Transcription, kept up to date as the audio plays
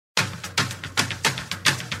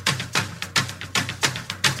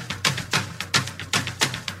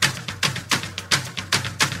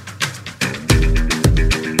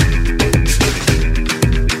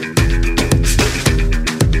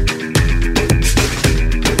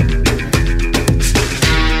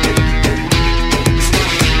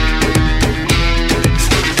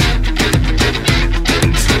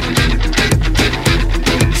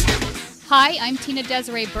Tina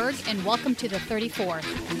Desiree Berg, and welcome to the 34th.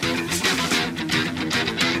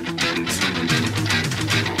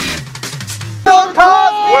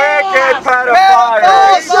 Wicked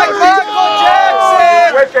pedophiles! Like Michael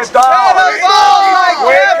Jackson! Wicked dogs!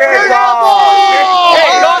 Wicked dogs!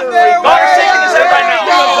 Hey, God is shaking his head right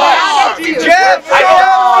now. Jeff!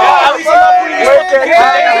 Wicked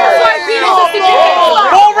animals!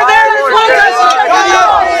 Go over there!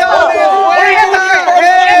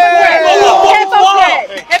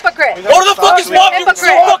 Hypocrite! Go to the fucking swamp! You're so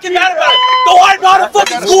fucking mad about it! Go hide behind a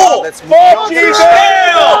fucking school! Fuck Jesus!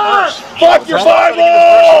 Fuck your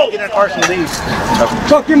Bible!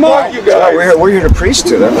 Fuck your mom, you guys! We're here to preach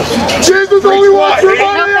to them. Jesus only wants your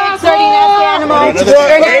money, Animal. You're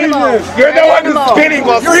an animal. You're the one who's spinning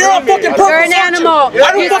while You're here on fucking purpose! You're an animal.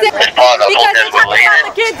 I don't fucking... Because they talk about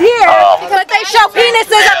the kids here, but they show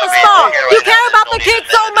penises at the spa. You care about the kids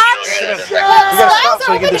so much?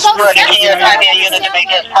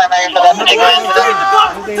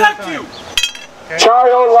 Protect you!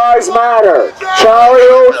 Child lives matter.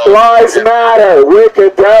 Child lives matter.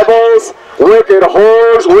 Wicked devils, wicked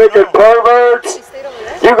whores, wicked perverts.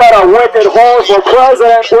 You got a wicked whore for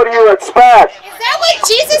president. What do you expect? Is that what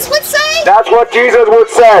Jesus would say? That's what Jesus would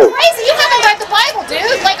say. Crazy, you haven't read the Bible,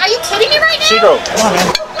 dude. Like, are you kidding me right now?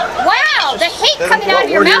 Wow, the hate coming out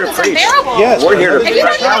of your mouth is unbearable. Yes, we're here to And you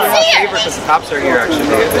don't even see it. because the cops are here, actually.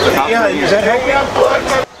 The cops are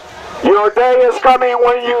here. Your day is coming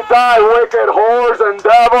when you die, wicked whores and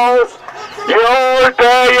devils. Your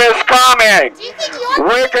day is coming. Do you think you're...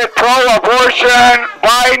 Wicked pro-abortion,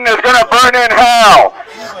 Biden is going to burn in hell.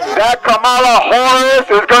 That Kamala Harris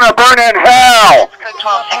is going to burn in hell.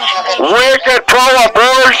 Wicked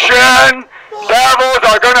pro-abortion, devils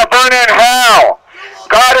are going to burn in hell.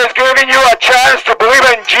 God is giving you a chance to believe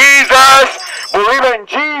in Jesus. Believe in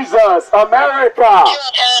Jesus, America.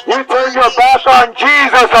 You turn your back on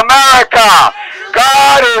Jesus, America.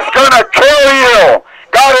 God is going to kill you.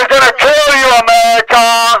 God is going to kill you,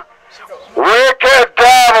 America. Wicked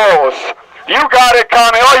devils. You got it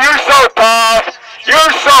coming. Oh, you're so tough.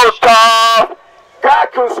 You're so tough. God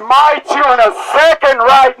could smite you in a second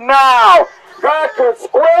right now. God could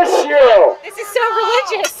squish you. This is so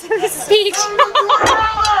religious, this speech.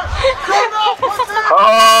 Oh,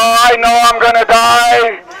 I know I'm going to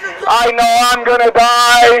die. I know I'm going to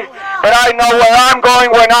die. But I know where I'm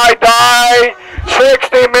going when I die.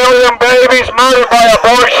 60 million babies murdered by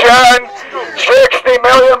abortion. 60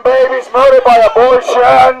 million babies murdered by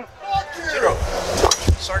abortion.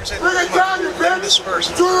 Sergeant said, Bring it down, you bitch.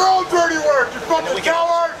 Do your own dirty work, you fucking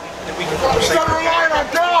coward. You gotta rely on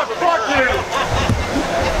God. Fuck you.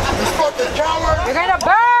 You fucking coward. You're gonna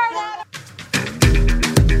burn!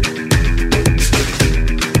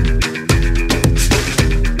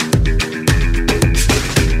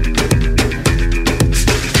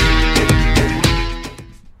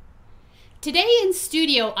 Today in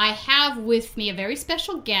studio, I have with me a very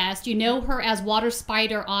special guest. You know her as Water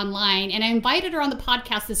Spider online, and I invited her on the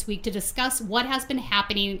podcast this week to discuss what has been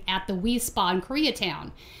happening at the Wi Spa in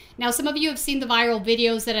Koreatown. Now, some of you have seen the viral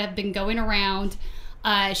videos that have been going around.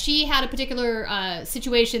 She had a particular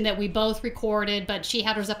situation that we both recorded, but she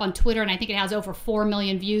had hers up on Twitter, and I think it has over 4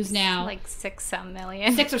 million views now. Like 6-7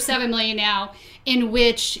 million. 6 or 7 million now, in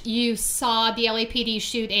which you saw the LAPD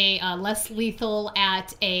shoot a less lethal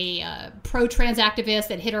at a pro-trans activist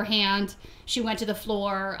that hit her hand. She went to the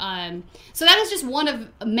floor. So that is just one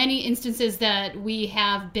of many instances that we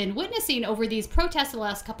have been witnessing over these protests the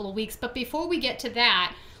last couple of weeks. But before we get to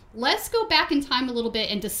that, let's go back in time a little bit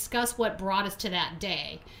and discuss what brought us to that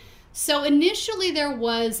day. So initially there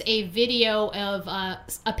was a video of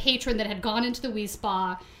a patron that had gone into the Wi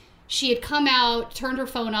Spa. She had come out, turned her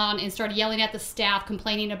phone on, and started yelling at the staff,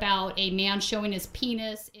 complaining about a man showing his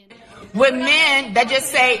penis. With men that just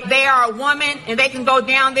say they are a woman and they can go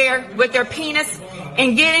down there with their penis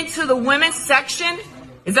and get into the women's section?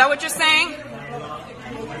 Is that what you're saying?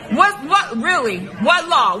 What really? What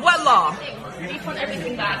law? What law?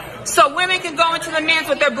 So women can go into the men's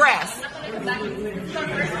with their breasts.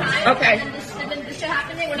 Okay. This should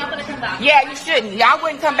happen there. We're not going to come back. Yeah, you shouldn't. Yeah, I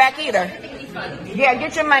wouldn't come back either. Yeah,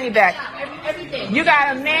 get your money back. Everything. You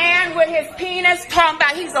got a man with his penis talking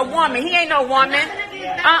about he's a woman. He ain't no woman.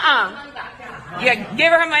 Yeah,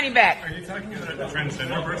 give her money back. Are you talking about a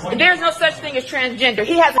transgender person? There's no such thing as transgender.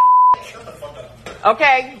 He has a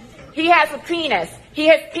okay? He has a penis.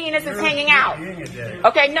 His penis is hanging out.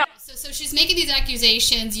 Okay, no. So she's making these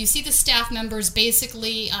accusations. You see the staff members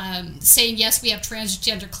basically saying, yes, we have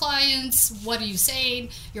transgender clients. What are you saying?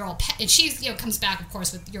 You're all and she comes back, of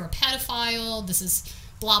course, with you're a pedophile. This is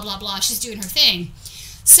blah, blah, blah. She's doing her thing.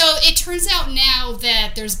 So it turns out now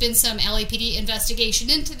that there's been some LAPD investigation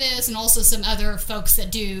into this, and also some other folks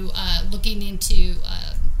that do looking into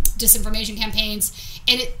disinformation campaigns,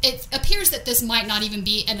 and it appears that this might not even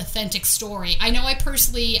be an authentic story. I know I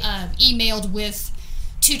personally emailed with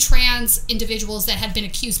 2 trans individuals that had been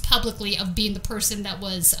accused publicly of being the person that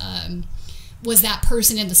was that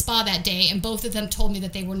person in the spa that day, and both of them told me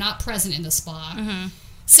that they were not present in the spa. Mm-hmm.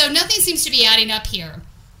 So nothing seems to be adding up here.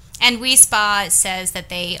 And We Spa says that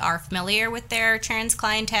they are familiar with their trans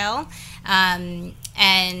clientele, and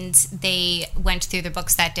they went through the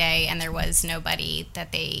books that day, and there was nobody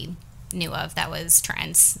that they knew of that was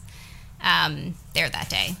trans there that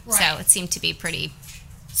day. Right. So it seemed to be pretty...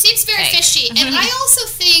 Seems very fishy. And I also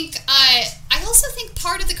think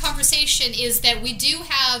part of the conversation is that we do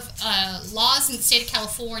have laws in the state of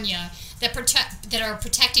California that are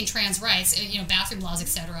protecting trans rights, bathroom laws,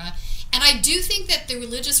 etc. And I do think that the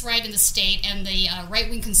religious right in the state and the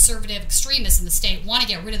right-wing conservative extremists in the state want to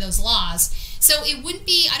get rid of those laws. So I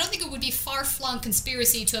don't think it would be far-flung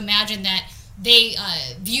conspiracy to imagine that they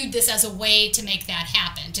viewed this as a way to make that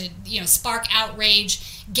happen, to spark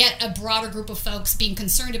outrage, get a broader group of folks being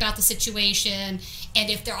concerned about the situation, and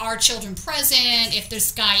if there are children present, if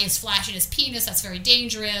this guy is flashing his penis, that's very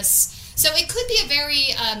dangerous. So it could be a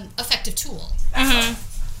very effective tool. Mm-hmm.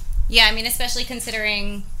 Yeah, I mean, especially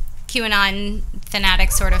considering QAnon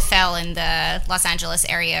fanatics sort of fell in the Los Angeles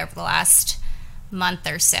area over the last month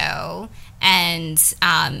or so. And,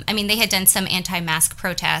 they had done some anti-mask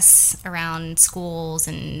protests around schools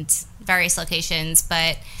and various locations,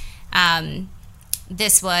 but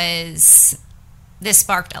this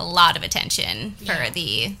sparked a lot of attention for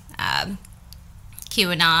the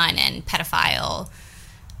QAnon and pedophile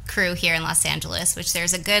crew here in Los Angeles, which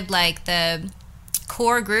there's a good, the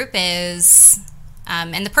core group is...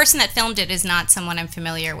 and the person that filmed it is not someone I'm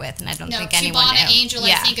familiar with, and I don't think anyone knew. Cubana Angel,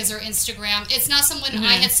 I think, is her Instagram. It's not someone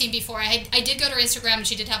I had seen before. I did go to her Instagram, and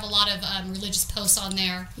she did have a lot of religious posts on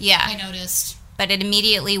there. Yeah, I noticed. But it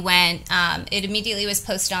immediately went. It immediately was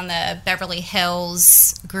posted on the Beverly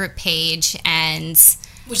Hills group page, and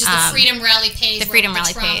which is the Freedom Rally page. The Freedom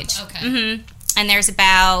Rally page. Okay. Mm-hmm. And there's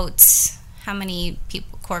about how many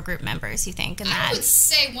core group members you think in that? I would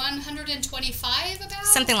say 125 about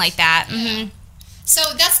something like that. Yeah. Mm-hmm. So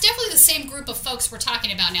that's definitely the same group of folks we're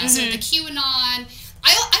talking about now. Mm-hmm. So the QAnon,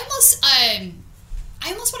 I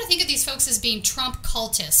almost want to think of these folks as being Trump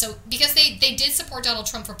cultists. So because they did support Donald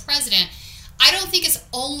Trump for president, I don't think it's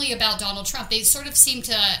only about Donald Trump. They sort of seem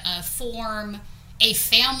to form a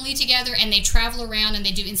family together, and they travel around and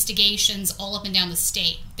they do instigations all up and down the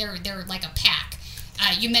state. They're like a pack.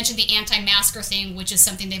 You mentioned the anti-masker thing, which is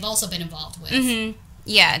something they've also been involved with. Mm-hmm.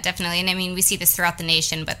 Yeah, definitely. And we see this throughout the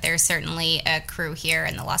nation, but there's certainly a crew here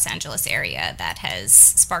in the Los Angeles area that has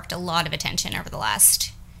sparked a lot of attention over the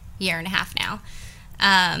last year and a half now.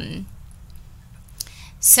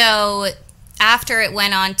 So after it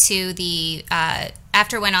went on to the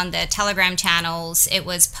Telegram channels, it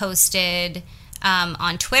was posted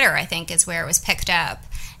on Twitter, I think, is where it was picked up.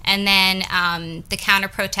 And then the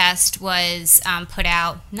counter-protest was put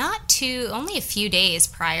out only a few days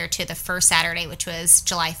prior to the first Saturday, which was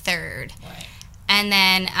July 3rd. Right. And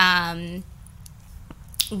then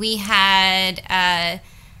we had,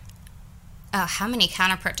 how many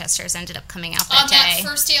counter-protesters ended up coming out that day? On that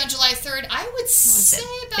first day on July 3rd, I would say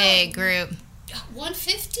about... big group.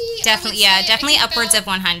 150? Definitely upwards of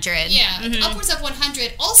 100. Yeah, mm-hmm. Upwards of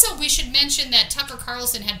 100. Also, we should mention that Tucker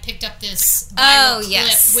Carlson had picked up this viral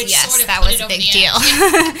clip, which sort of that put was it a over big the deal.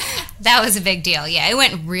 edge. That was a big deal. Yeah, it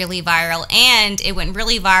went really viral, and it went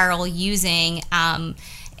really viral using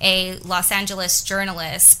a Los Angeles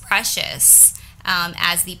journalist, Precious,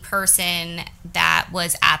 as the person that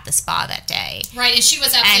was at the spa that day. Right, and she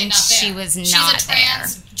was absolutely not there. She was not there.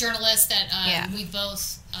 She's a trans journalist that we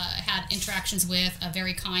both had interactions with, a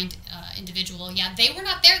very kind individual. Yeah, they were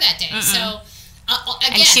not there that day. Mm-mm. So,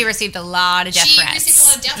 again... And she received a lot of death threats. She received a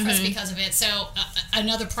lot of death threats because of it. So,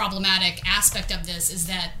 another problematic aspect of this is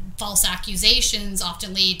that false accusations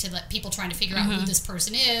often lead to people trying to figure out who this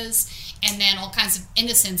person is, and then all kinds of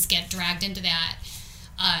innocents get dragged into that.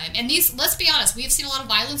 And these, let's be honest, we've seen a lot of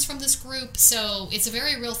violence from this group, so it's a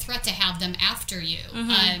very real threat to have them after you.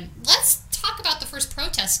 Mm-hmm. Let's talk about the first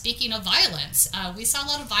protest, speaking of violence. We saw a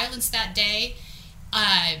lot of violence that day.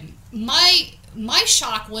 My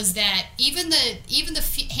shock was that even the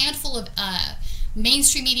handful of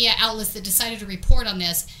mainstream media outlets that decided to report on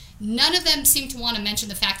this, none of them seemed to want to mention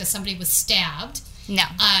the fact that somebody was stabbed. No.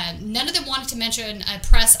 None of them wanted to mention a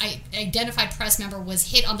identified press member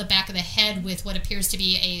was hit on the back of the head with what appears to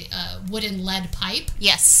be a wooden lead pipe.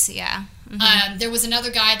 Yes, yeah. Mm-hmm. There was another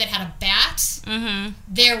guy that had a bat that,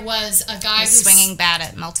 there was a guy who's swinging bat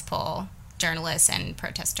at multiple journalists and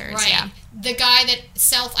protesters. Right. Yeah. The guy that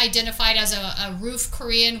self-identified as a roof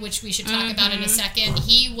Korean, which we should talk about in a second,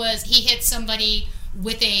 he hit somebody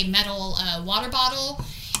with a metal water bottle.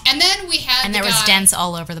 And then we had and there was dents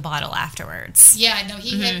all over the bottle afterwards. Yeah, no,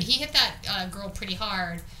 he hit that girl pretty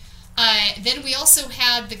hard. Then we also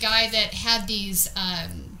had the guy that had these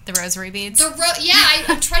the rosary beads. I'm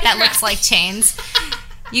trying to that looks like chains.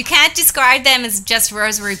 You can't describe them as just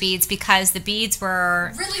rosary beads because the beads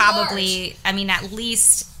were really probably, large. I mean, at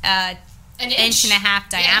least an inch and a half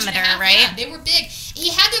diameter, right? Yeah, they were big. He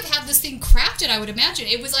had to have had this thing crafted, I would imagine.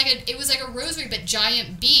 It was like a rosary, but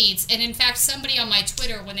giant beads. And in fact, somebody on my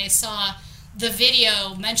Twitter, when they saw the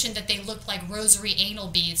video, mentioned that they looked like rosary anal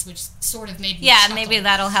beads, which sort of made me chuckle. Maybe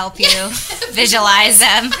that'll help you visualize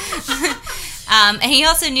them. And he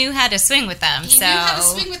also knew how to swing with them. He knew how to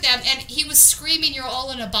swing with them, and he was screaming, "You're all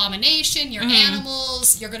an abomination, you're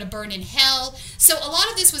animals, you're going to burn in hell." So a lot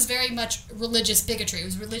of this was very much religious bigotry. It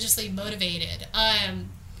was religiously motivated.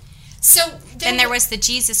 Then there was the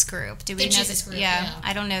Jesus group. Do we know Jesus group, yeah.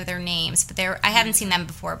 I don't know their names, but I haven't seen them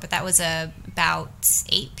before, but that was about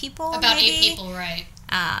 8 people. About maybe? 8 people, right.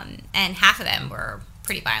 And half of them were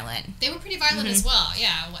pretty violent. They were pretty violent as well,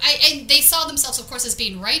 yeah. And they saw themselves, of course, as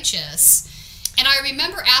being righteous. And I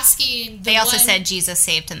remember asking They also said Jesus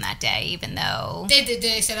saved him that day, even though... Did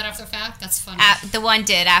they say that after the fact? That's funny. The one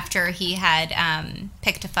did after he had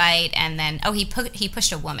picked a fight, and then... Oh, he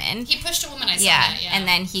pushed a woman. He pushed a woman, I saw that, yeah. And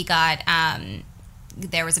then he got...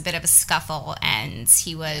 there was a bit of a scuffle, and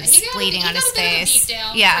he was bleeding on his face. He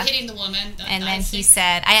got a beat down for hitting the woman. And then he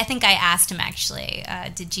said... I think I asked him, actually,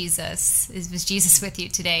 was Jesus with you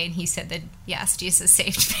today? And he said that, yes, Jesus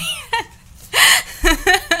saved me.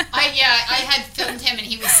 I had filmed him, and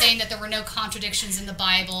he was saying that there were no contradictions in the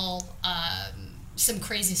Bible, some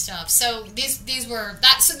crazy stuff. So these were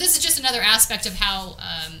that. So this is just another aspect of how.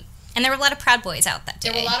 And there were a lot of Proud Boys out that day.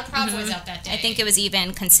 There were a lot of Proud Boys out that day. I think it was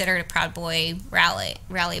even considered a Proud Boy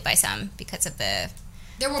rally by some because of the.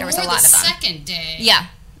 There were more was a the lot of them. second day. Yeah.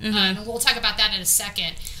 And we'll talk about that in a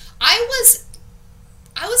second. I was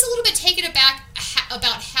a little bit taken aback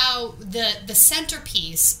about how the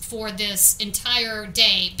centerpiece for this entire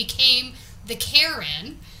day became the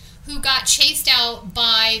Karen who got chased out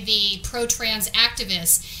by the pro-trans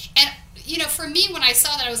activists. And, for me, when I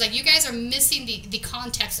saw that, I was like, you guys are missing the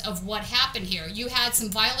context of what happened here. You had some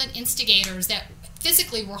violent instigators that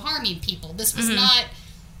physically were harming people. This was not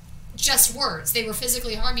just words. They were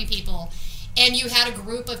physically harming people. And you had a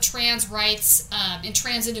group of trans rights and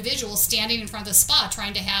trans individuals standing in front of the spa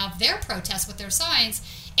trying to have their protest with their signs.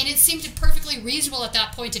 And it seemed perfectly reasonable at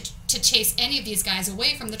that point to chase any of these guys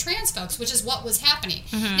away from the trans folks, which is what was happening.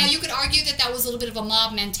 Now, you could argue that was a little bit of a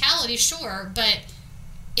mob mentality, sure, but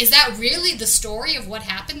is that really the story of what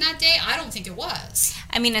happened that day? I don't think it was.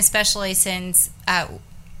 I mean, especially since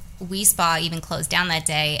We Spa even closed down that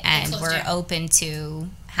day and were open to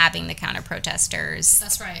having the counter-protesters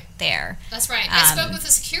there. That's right. I spoke with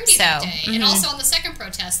the security that day. And also on the second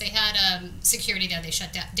protest, they had security there. They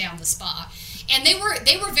shut down the spa. And they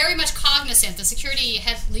were very much cognizant. The security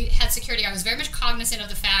had security. I was very much cognizant of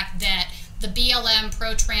the fact that the BLM,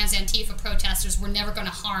 pro-trans, Antifa protesters were never going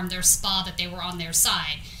to harm their spa, that they were on their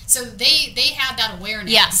side. So they had that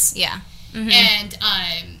awareness. Yeah. And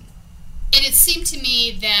it seemed to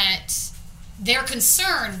me that their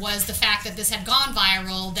concern was the fact that this had gone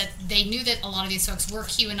viral, that they knew that a lot of these folks were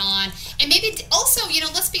QAnon. And maybe also,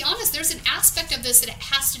 let's be honest, there's an aspect of this that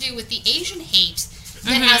has to do with the Asian hate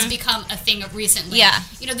that has become a thing recently. Yeah.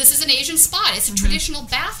 This is an Asian spot. It's a traditional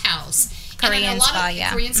bathhouse. Korean spa,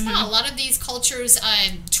 Korean spa. A lot of these cultures,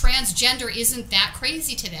 transgender isn't that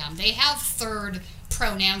crazy to them. They have third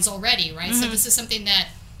pronouns already, right? So this is something that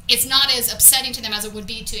it's not as upsetting to them as it would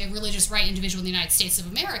be to a religious right individual in the United States of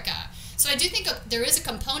America. So I do think there is a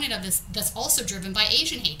component of this that's also driven by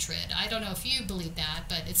Asian hatred. I don't know if you believe that,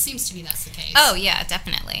 but it seems to me that's the case. Oh, yeah,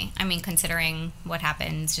 definitely. I mean, considering what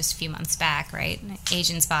happened just a few months back, right? An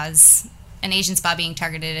Asian spa being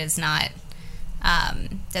targeted is not,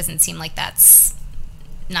 doesn't seem like that's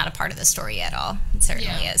not a part of the story at all. It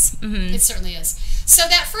certainly is. It certainly is. So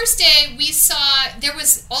that first day, we saw there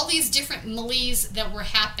was all these different melees that were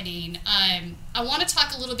happening. I want to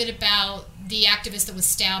talk a little bit about the activist that was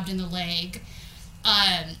stabbed in the leg.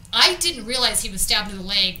 I didn't realize he was stabbed in the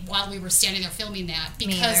leg while we were standing there filming that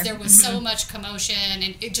because there was so much commotion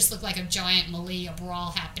and it just looked like a giant melee, a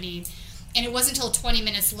brawl happening. And it wasn't until 20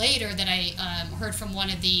 minutes later that I heard from one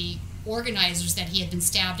of the organizers that he had been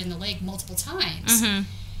stabbed in the leg multiple times.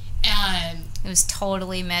 It was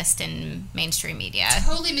totally missed in mainstream media.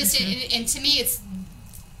 Totally missed it. And to me,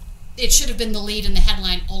 it should have been the lead in the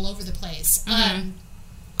headline all over the place.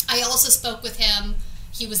 I also spoke with him.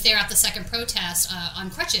 He was there at the second protest on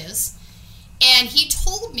crutches, and he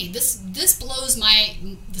told me this blows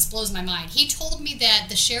my mind. He told me that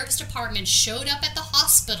the sheriff's department showed up at the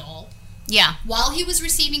hospital while he was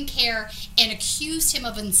receiving care and accused him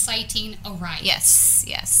of inciting a riot.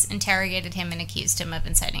 Yes. Interrogated him and accused him of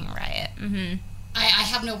inciting a riot. I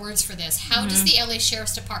have no words for this. How does the LA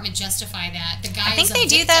Sheriff's Department justify that? The guy I think they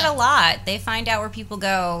do that a lot. They find out where people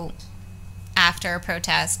go after a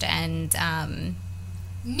protest, and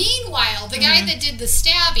meanwhile, the guy that did the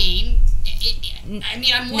stabbing, I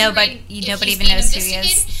mean, I'm wondering nobody even knows who he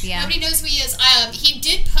is. Yeah. Nobody knows who he is. He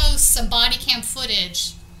did post some body cam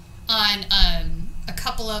footage on a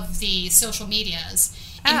couple of the social medias.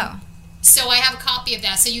 So I have a copy of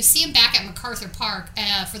that. So you see him back at MacArthur Park.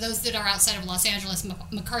 For those that are outside of Los Angeles,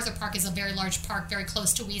 MacArthur Park is a very large park, very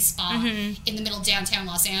close to Wee Spa, in the middle of downtown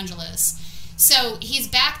Los Angeles. So he's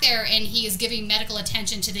back there, and he is giving medical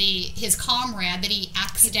attention to his comrade that he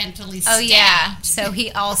accidentally stabbed. Oh, yeah. So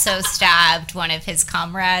he also stabbed one of his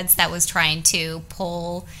comrades that was trying to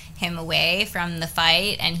pull him away from the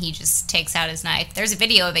fight, and he just takes out his knife. There's a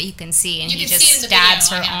video of it you can see, and he just stabs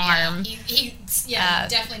her arm.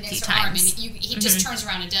 Definitely nicks her arm, and he just turns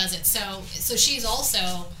around and does it. So she's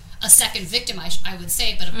also a second victim, I would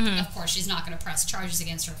say, but of course she's not going to press charges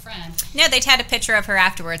against her friend. No, they had a picture of her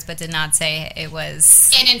afterwards, but did not say it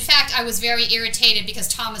was... And in fact, I was very irritated because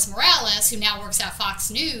Thomas Morales, who now works at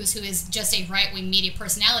Fox News, who is just a right-wing media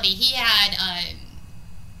personality, he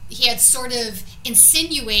had sort of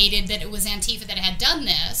insinuated that it was Antifa that had done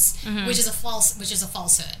this, which is a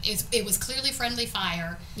falsehood. It was clearly friendly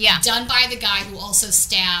fire, done by the guy who also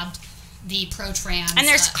stabbed the pro-trans. And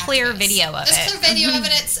there's clear video of it. There's clear video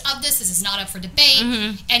evidence of this. This is not up for debate,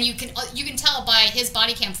 and you can tell by his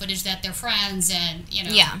body cam footage that they're friends, and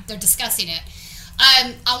they're discussing it.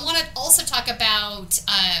 I want to also talk about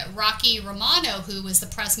Rocky Romano, who was the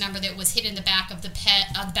press member that was hit in the back of the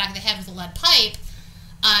head with a lead pipe.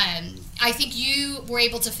 I think you were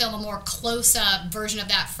able to film a more close-up version of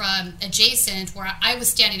that from adjacent, where I was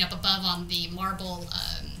standing up above on the marble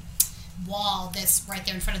wall that's right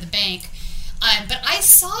there in front of the bank. But I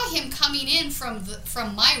saw him coming in from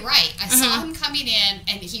my right. I saw him coming in,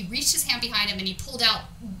 and he reached his hand behind him, and he pulled out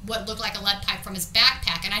what looked like a lead pipe from his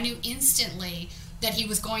backpack, and I knew instantly that he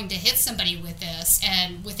was going to hit somebody with this,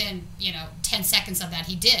 and within 10 seconds of that,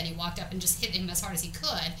 he did. He walked up and just hit him as hard as he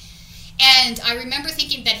could. And I remember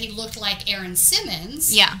thinking that he looked like Aaron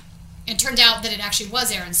Simmons. Yeah. It turned out that it actually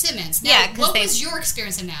was Aaron Simmons. Now, what was your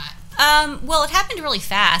experience in that? Well, it happened really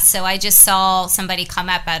fast, so I just saw somebody come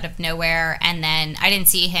up out of nowhere, and then I didn't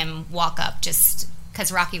see him walk up just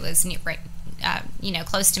because Rocky was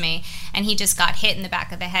close to me, and he just got hit in the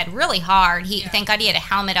back of the head really hard. Thank God he had a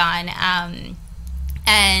helmet on,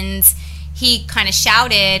 and he kind of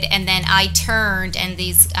shouted, and then I turned, and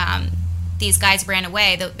these guys ran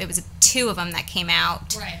away. It was two of them that came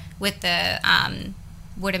out with the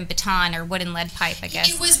wooden baton or wooden lead pipe, I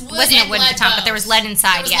guess. It was wood. It wasn't a wooden baton, but there was lead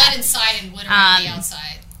inside. There was lead inside and wood around the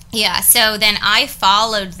outside. Yeah, so then I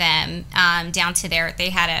followed them down to they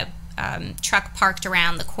had a truck parked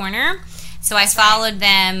around the corner. So I followed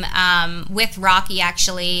them with Rocky,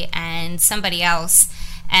 actually, and somebody else.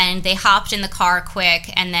 And they hopped in the car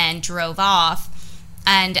quick and then drove off.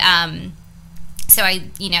 And so I,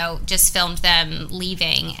 just filmed them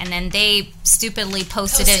leaving. And then they stupidly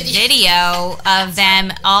posted a video of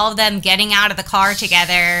them, all of them getting out of the car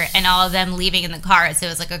together and all of them leaving in the car. So it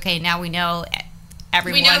was like, okay, now we know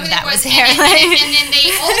everyone that was there. And then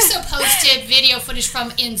they also posted video footage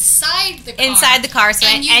from inside the car. Inside the car, so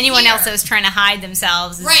anyone else that was trying to hide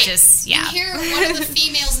themselves is just, You hear one of the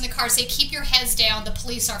females in the car say, "Keep your heads down, the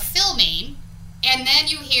police are filming." And then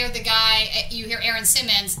you hear Aaron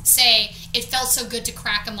Simmons say, "It felt so good to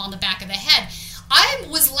crack him on the back of the head." I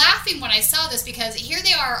was laughing when I saw this because here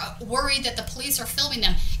they are worried that the police are filming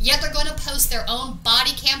them, yet they're going to post their own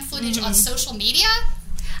body cam footage on social media?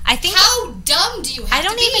 I think how dumb do you have to be? I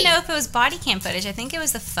don't even know if it was body cam footage. I think it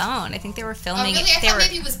was the phone. I think they were filming it. I thought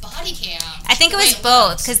maybe it was body cam. I think it was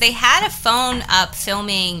both, because they had a phone up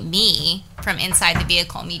filming me from inside the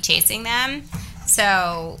vehicle, me chasing them.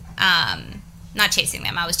 So, not chasing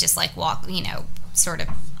them. I was just like sort of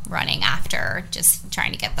running after, just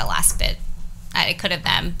trying to get the last bit I could of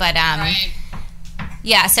them. But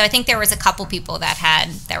yeah, so I think there was a couple people that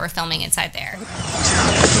were filming inside there.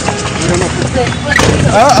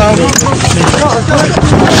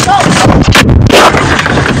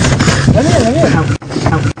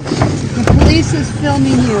 police is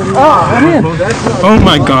filming you. Oh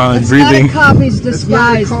my God, breathing. It's not a cop, he's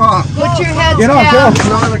disguised. Put your heads down. It's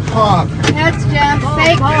not a cop. Heads down,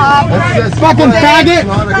 fake cop. That's fucking faggot.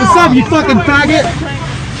 What's up, you fucking faggot?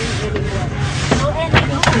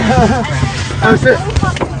 That's it.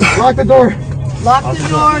 Lock the door. Lock the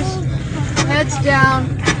doors. Heads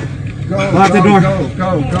down. Lock the door.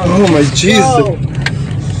 Go. Oh my Jesus.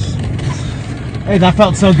 Hey, that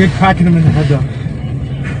felt so good cracking him in the head though.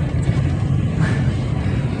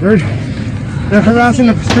 They're harassing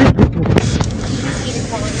the street people.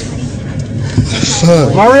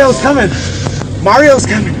 Mario's coming. Mario's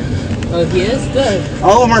coming. Oh, he is good.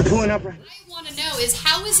 All of them are pulling up right now. What I want to know is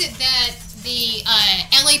how is it that the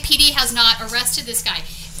LAPD has not arrested this guy?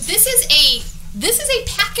 This is a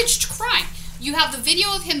packaged crime. You have the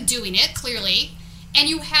video of him doing it, clearly, and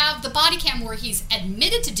you have the body cam where he's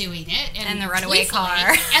admitted to doing it. And the runaway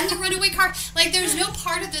car. And the runaway car. Like, there's no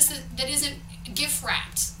part of this that isn't gift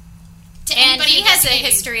wrapped. And he has a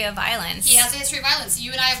history of violence. He has a history of violence.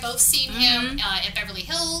 You and I have both seen him at Beverly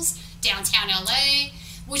Hills, downtown LA,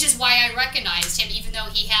 which is why I recognized him, even though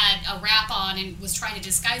he had a wrap on and was trying to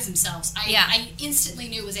disguise himself. I instantly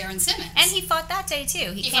knew it was Aaron Simmons. And he fought that day,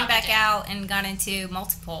 too. He came back out and got into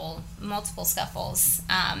multiple scuffles.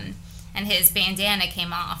 And his bandana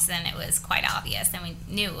came off, so then it was quite obvious. Then we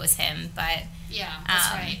knew it was him, but... Yeah,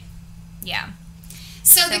 that's right. Yeah.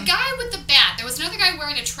 So the guy with the bat, there was another guy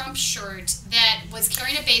wearing a Trump shirt that was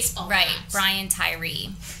carrying a baseball bat. Right, Brian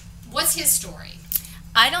Tyree. What's his story?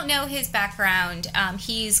 I don't know his background.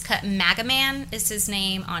 He's MAGA Man is his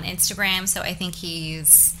name on Instagram, so I think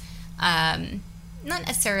he's not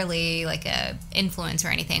necessarily like a influencer or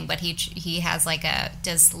anything, but he has like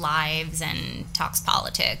does lives and talks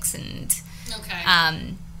politics and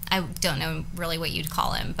I don't know really what you'd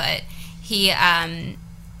call him, but he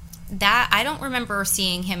that I don't remember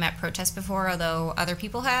seeing him at protests before, although other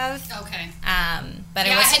people have. Okay. But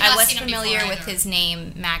I was familiar with his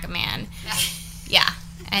name, MAGA Man. Yeah.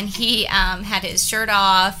 And he had his shirt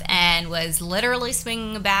off and was literally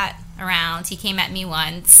swinging a bat around. He came at me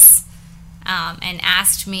once and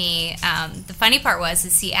asked me, the funny part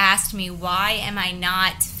is he asked me, why am I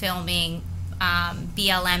not filming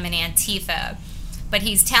BLM and Antifa? But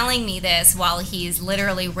he's telling me this while he's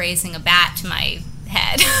literally raising a bat to my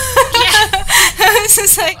head. It's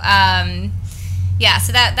just like, yeah,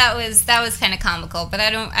 so that was kind of comical, but I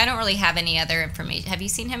don't really have any other information. Have you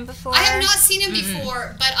seen him before? I have not seen him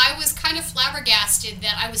before, but I was kind of flabbergasted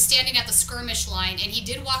that I was standing at the skirmish line and he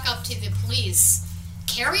did walk up to the police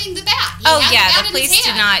carrying the bat. The police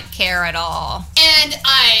did not care at all. And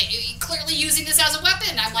I clearly using this as a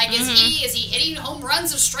weapon. I'm like, is he hitting home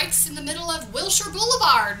runs or strikes in the middle of Wilshire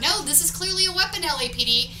Boulevard? No, this is clearly a weapon,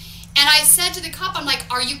 LAPD. And I said to the cop, I'm like,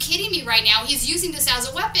 are you kidding me right now? He's using this as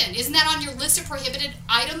a weapon. Isn't that on your list of prohibited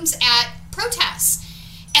items at protests?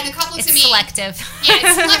 And the cop looks at me. It's selective. Yeah,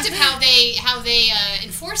 it's selective how they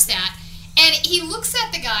enforce that. And he looks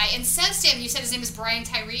at the guy and says to him, you said his name is Brian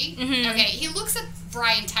Tyree? Okay, he looks at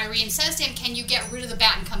Brian Tyree and says to him, can you get rid of the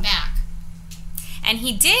bat and come back? And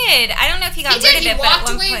he did. I don't know if he got rid of it, but at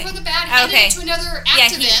one point... He walked away from the bat, handed it to another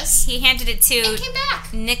activist. Yeah, he handed it to... And came back.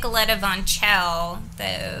 Nicoletta Von Chell,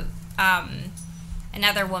 the...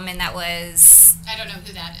 another woman that was... I don't know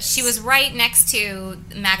who that is. She was right next to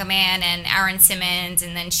MAGA Man and Aaron Simmons,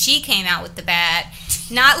 and then she came out with the bat.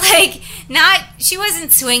 She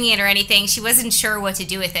wasn't swinging it or anything. She wasn't sure what to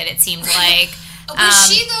do with it, it seemed like.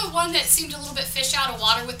 Was she the one that seemed a little bit fish out of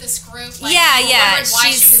water with this group? Like, yeah.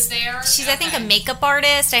 Why she was there? She's, I think, a makeup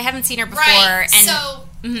artist. I haven't seen her before. Right. And so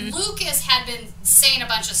Lucas had been saying a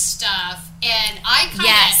bunch of stuff, and I kind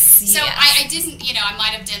of I didn't,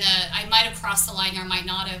 I might have crossed the line or I might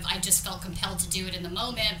not have. I just felt compelled to do it in the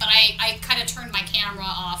moment, but I kind of turned my camera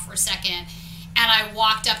off for a second, and I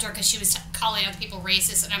walked up to her because she was calling other people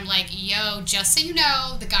racist, and I'm like, yo, just so you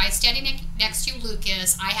know, the guy standing next to you,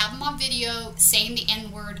 Lucas, I have him on video saying the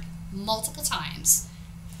N-word multiple times.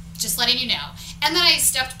 Just letting you know. And then I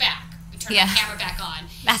stepped back. Turned my camera back on.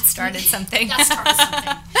 That started something.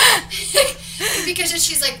 Because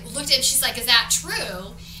she's like, looked at it, she's like, is that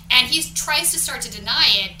true? And he tries to start to deny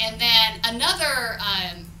it. And then another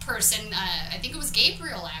person, I think it was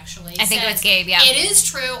Gabriel actually. I think it was Gabe, yeah. It is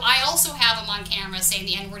true. I also have him on camera saying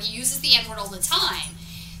the N-word. He uses the N-word all the time.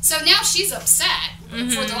 So now she's upset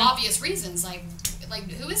for the obvious reasons. Like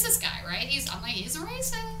who is this guy, right? I'm like, he's a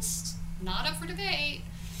racist. Not up for debate.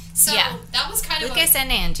 So that was kind of Lucas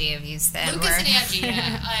and Angie have used that Lucas and Angie,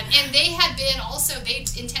 yeah. And they had been also, they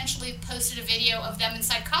intentionally posted a video of them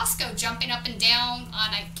inside Costco jumping up and down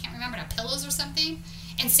on, I can't remember, pillows or something,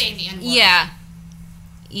 and saying the N-word. Yeah.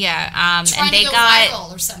 Yeah, trying and they to go got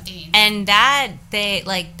viral or something. And that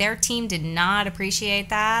their team did not appreciate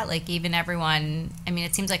that. Like even everyone, I mean,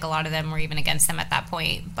 it seems like a lot of them were even against them at that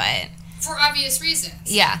point, but for obvious reasons.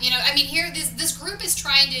 Yeah. You know, I mean, here this group is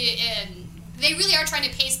trying to, they really are trying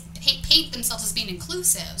to paint themselves as being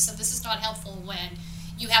inclusive. So this is not helpful when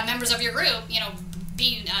you have members of your group, you know,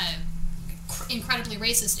 being incredibly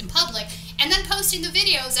racist in public, and then posting the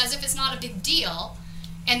videos as if it's not a big deal.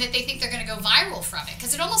 And that they think they're going to go viral from it.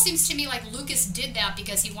 Because it almost seems to me like Lucas did that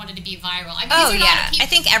because he wanted to be viral. I mean, these are not people, I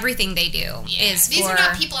think everything they do is these are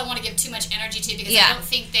not people I want to give too much energy to because I don't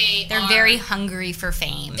think they're very hungry for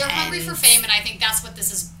fame. They're hungry for fame, and I think that's what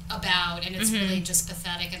this is about. And it's really just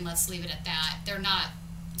pathetic, and let's leave it at that. They're not...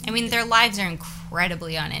 I mean, their lives are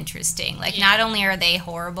incredibly uninteresting. Like, not only are they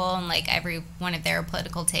horrible and, like, every one of their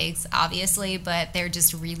political takes, obviously, but they're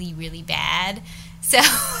just really, really bad. So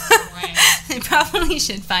they probably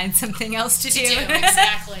should find something else to do.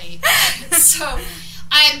 Exactly. So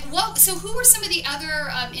who were some of the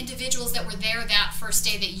other individuals that were there that first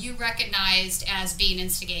day that you recognized as being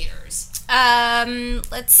instigators?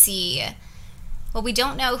 Let's see. Well, we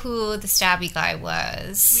don't know who the stabby guy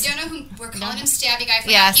was. We don't know who we're calling him stabby guy.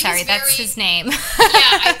 That's his name.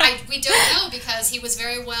 We don't know because he was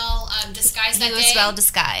very well disguised that day. He was well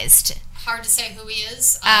disguised. Hard to say who he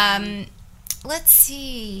is. Let's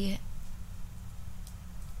see.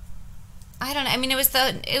 I don't know. I mean, it was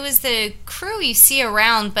the crew you see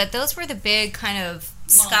around, but those were the big kind of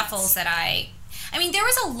scuffles that I mean, there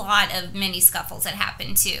was a lot of mini scuffles that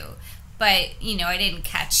happened too. But, you know, I didn't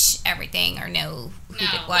catch everything or know who did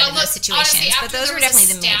what in those situations. Honestly, but those were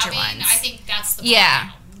definitely the major ones. I think that's the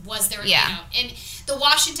point. Was there, you know, and the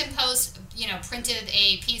Washington Post, you know, printed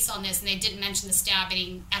a piece on this, and they didn't mention the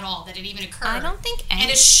stabbing at all, that it even occurred. I don't think and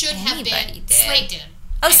it should have been. Did. Slate did.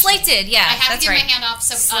 Oh, Slate did, yeah. I have to give right. my hand off.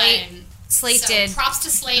 So Slate did. Props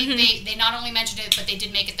to Slate. They not only mentioned it, but they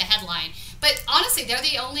did make it the headline. But honestly, they're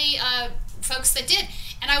the only folks that did.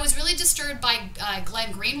 And I was really disturbed by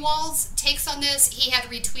Glenn Greenwald's takes on this. He had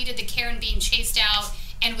retweeted the Karen being chased out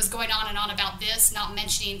and was going on and on about this, not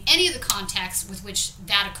mentioning any of the context with which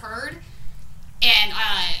that occurred. And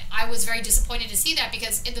I was very disappointed to see that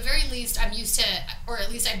because at the very least I'm used to, or at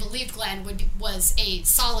least I believed Glenn was a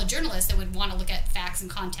solid journalist that would want to look at facts and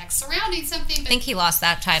context surrounding something. But I think he lost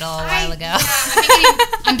that title a while ago. Yeah,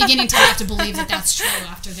 I'm beginning to have to believe that that's true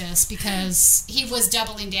after this because he was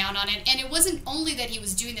doubling down on it. And it wasn't only that he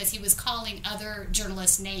was doing this, he was calling other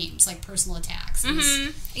journalists names, like personal attacks.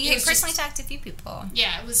 He personally attacked a few people.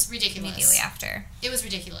 Yeah, it was ridiculous. Immediately after. It was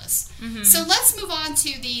ridiculous. So let's move on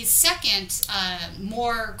to the second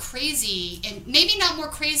more crazy, and maybe not more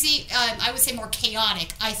crazy, I would say more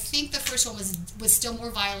chaotic. I think the first one was still more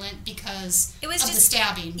violent because of the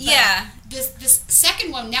stabbing. But this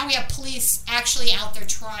second one, now we have police actually out there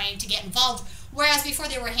trying to get involved, whereas before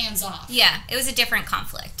they were hands off. Yeah, it was a different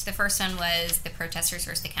conflict. The first one was the protesters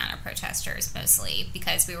versus the counter-protesters, mostly,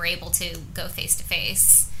 because we were able to go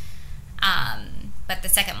face-to-face. But the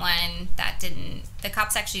second one, the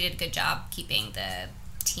cops actually did a good job keeping the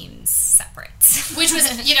teams separate, which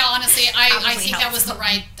was, you know, honestly, I think that was the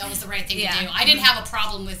right thing to do. I didn't have a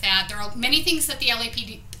problem with that. There are many things that the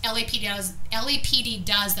LAPD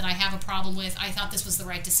does that I have a problem with. I thought this was the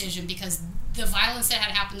right decision because the violence that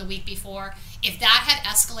had happened the week before, if that had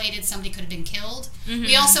escalated, somebody could have been killed.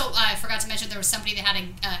 We also forgot to mention there was somebody that had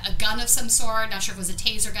a gun of some sort. Not sure if it was a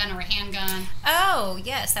taser gun or a handgun. Oh,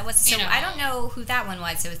 yes, that was. So I don't know who that one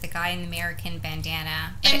was. It was the guy in the American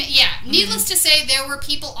bandana. And needless to say, there were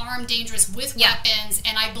people armed, dangerous, with weapons,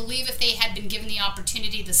 and I believe if they had been given the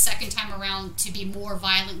opportunity the second time around to be more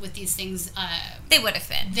violent with these things, they would have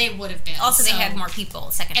been. They would have been. Also, they had more people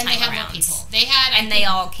the second time around. And they had more people. They had, and they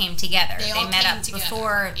all came together. They met up together.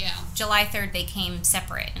 Before July 3rd. They came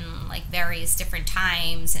separate in like various different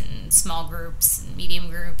times and small groups and medium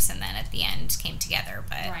groups, and then at the end came together.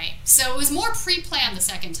 But so it was more pre-planned the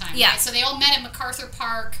second time. Yeah. Right? So they all met at MacArthur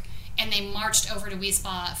Park, and they marched over to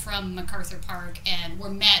Wiesbaden from MacArthur Park, and were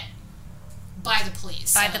met by the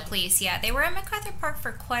police. By the police, yeah. They were at MacArthur Park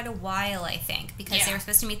for quite a while, I think, because they were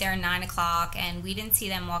supposed to meet there at 9 o'clock, and we didn't see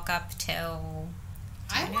them walk up till...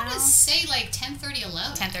 I want to say like 10:30,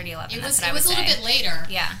 11. 10:30, 11. It was a little bit later.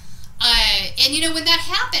 Yeah. And you know, when that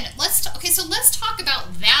happened, let's talk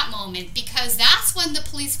about that moment, because that's when the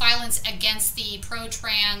police violence against the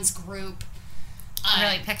pro-trans group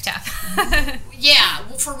really picked up.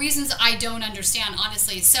 For reasons I don't understand,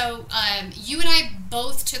 honestly. So you and I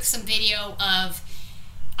both took some video of.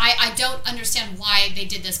 I don't understand why they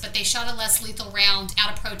did this, but they shot a less lethal round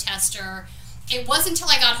at a protester. It wasn't until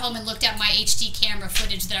I got home and looked at my HD camera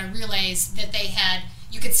footage that I realized that they had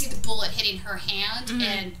you could see the bullet hitting her hand,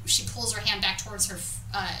 and she pulls her hand back towards her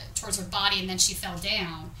body, and then she fell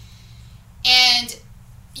down. And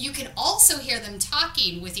you can also hear them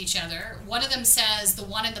talking with each other. One of them says, the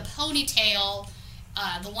one in the ponytail,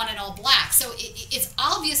 the one in all black. So it's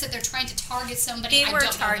obvious that they're trying to target somebody. They were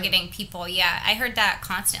targeting people, yeah. I heard that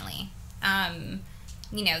constantly.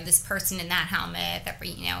 This person in that helmet,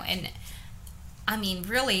 and I mean,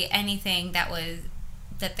 really anything that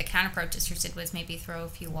the counter-protesters did was maybe throw a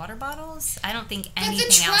few water bottles. I don't think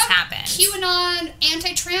anything else happened. QAnon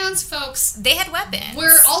anti-trans folks, they had weapons.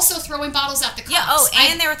 Were also throwing bottles at the cops.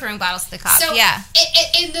 Yeah, they were throwing bottles at the cops. So, yeah.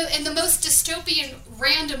 And the most dystopian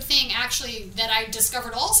random thing actually that I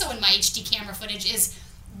discovered also in my HD camera footage is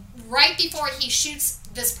right before he shoots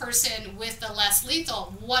this person with the less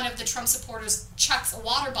lethal, one of the Trump supporters chucks a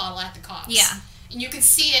water bottle at the cops. Yeah. And you can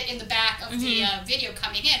see it in the back of the video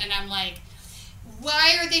coming in, and I'm like,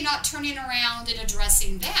 why are they not turning around and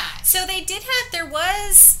addressing that? So they did have, there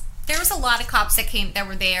was a lot of cops that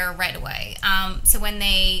were there right away. So when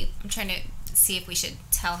I'm trying to see if we should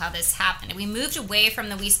tell how this happened. We moved away from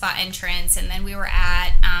the WeSpot entrance, and then we were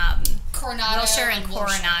at Coronado Wilshire and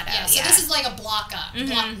Coronado. Yeah, so this is like a block up,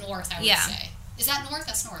 block north, I would say. Is that north?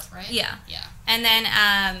 That's north, right? Yeah. Yeah. And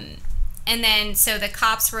then so the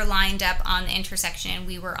cops were lined up on the intersection, and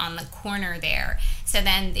we were on the corner there. So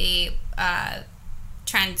then the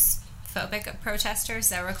transphobic protesters,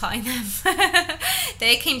 that we're calling them,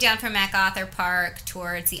 they came down from MacArthur Park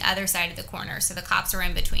towards the other side of the corner. So the cops were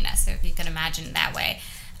in between us, so if you can imagine it that way.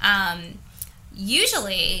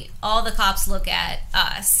 Usually, all the cops look at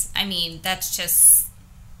us. I mean, that's just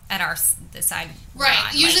at the side.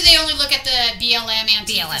 Right. Usually they only look at the BLM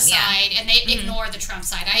Antifa side, and they ignore the Trump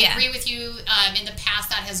side. I agree with you. In the past,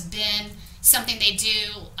 that has been something they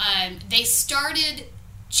do. They started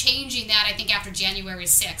changing that, I think, after January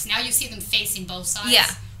 6th. Now you see them facing both sides. Yeah,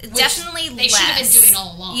 definitely they should have been doing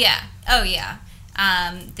all along. Yeah. Oh, yeah.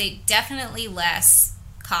 They definitely less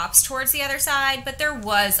cops towards the other side, but there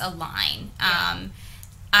was a line. Yeah.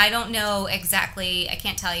 I don't know exactly, I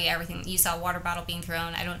can't tell you everything. You saw a water bottle being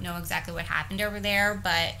thrown. I don't know exactly what happened over there,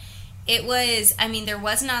 but it was, I mean,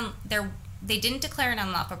 they didn't declare an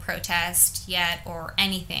unlawful protest yet or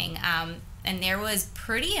anything, and there was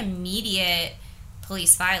pretty immediate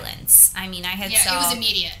police violence. I mean, it was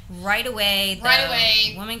immediate. Right away.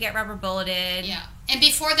 The woman get rubber bulleted. Yeah. And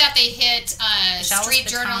before that, they hit street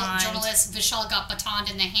journalist Vishal got batoned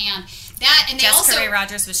in the hand. Jessica Ray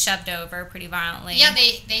Rogers was shoved over pretty violently. Yeah,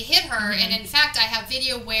 they hit her, and in fact, I have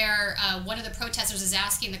video where one of the protesters is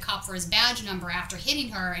asking the cop for his badge number after hitting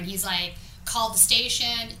her, and he's like, call the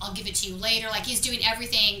station, I'll give it to you later. Like, he's doing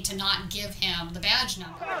everything to not give him the badge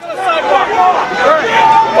number. Hey!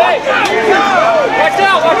 Watch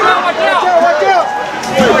out!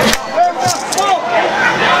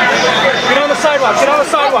 Get on the sidewalk! Get on the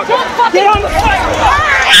sidewalk! Get on the sidewalk!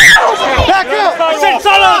 Back up! I said it's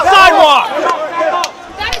not on the sidewalk!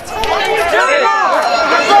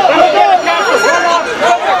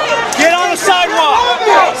 Get on the sidewalk!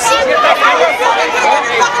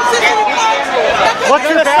 What's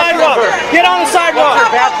your badge number? Get on the sidewalk! What's your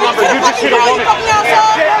badge number? You just hit a woman.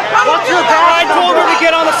 What's your badge number? I told her to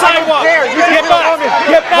get on the sidewalk. Get back.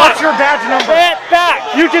 Get back. What's your badge number? Get back.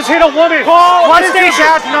 You just hit a woman. What is your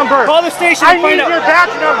badge number? Call the station. I need your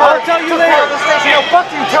badge number. I'll tell you later. No,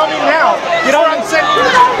 fucking tell me now. Get on and send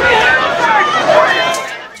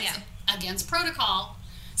against protocol.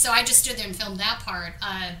 So I just stood there and filmed that part.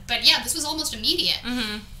 But yeah, this was almost immediate.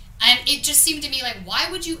 And it just seemed to me like, why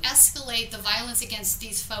would you escalate the violence against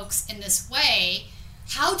these folks in this way?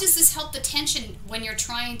 How does this help the tension when you're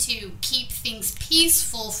trying to keep things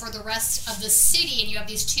peaceful for the rest of the city and you have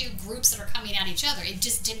these two groups that are coming at each other? It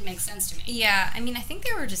just didn't make sense to me. Yeah, I mean, I think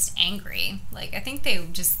they were just angry. Like, I think they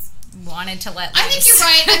just wanted to let loose. I think you're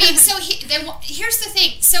right. I mean, so here's the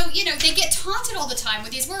thing. So, they get taunted all the time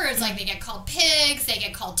with these words. Like, they get called pigs, they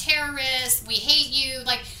get called terrorists, we hate you.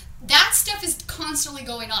 Like, that stuff is constantly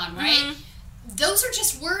going on, right? Those are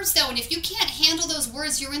just words, though, and if you can't handle those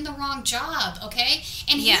words, you're in the wrong job, okay?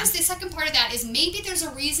 And here's the second part of that is maybe there's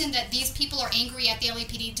a reason that these people are angry at the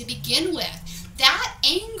LAPD to begin with. That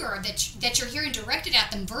anger that you're hearing directed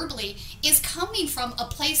at them verbally is coming from a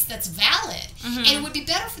place that's valid. And it would be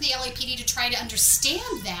better for the LAPD to try to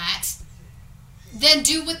understand that than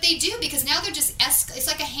do what they do, because now they're just, it's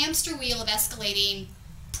like a hamster wheel of escalating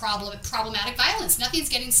problematic violence. Nothing's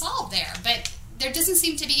getting solved there, but there doesn't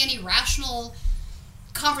seem to be any rational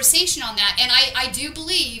conversation on that. And I do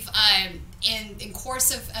believe, in course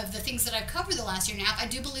of the things that I've covered the last year and a half, I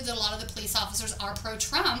do believe that a lot of the police officers are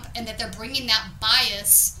pro-Trump and that they're bringing that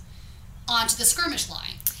bias onto the skirmish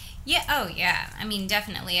line. Yeah, oh yeah. I mean,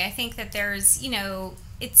 definitely. I think that there's,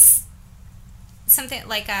 it's something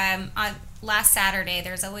like on last Saturday,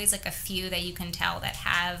 there's always like a few that you can tell that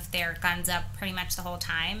have their guns up pretty much the whole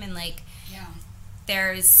time. And like,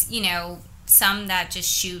 there's, some that just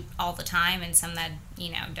shoot all the time and some that,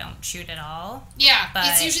 don't shoot at all. Yeah, but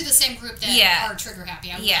it's usually the same group that are trigger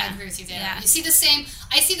happy. I agree with you there. Yeah. I see the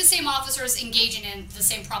same officers engaging in the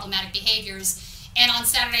same problematic behaviors. And on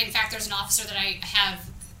Saturday, in fact, there's an officer that I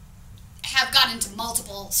have gotten into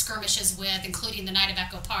multiple skirmishes with, including the night of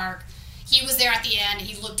Echo Park. He was there at the end.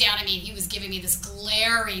 He looked down at me, and he was giving me this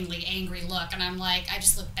glaringly angry look. And I'm like, I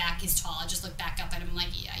just look back. He's tall. I just look back up at him. I'm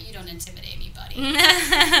like, yeah, you don't intimidate me, buddy.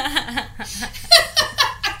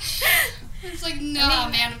 It's like, no,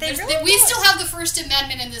 man. We still have the First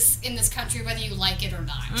Amendment in this country, whether you like it or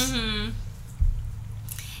not. Mm-hmm.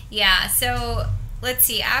 Yeah, so let's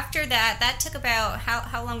see. After that took about,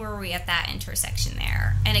 how long were we at that intersection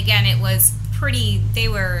there? And again, it was pretty,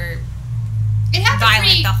 it happened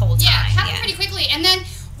violent the whole time. Yeah, it happened pretty quickly. And then,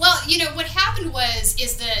 well, what happened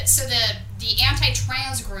is the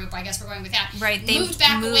anti-trans group, I guess we're going with that, right, they moved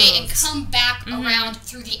back away and come back around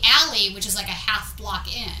through the alley, which is like a half block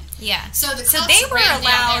in. Yeah. So they were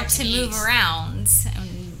allowed to move around.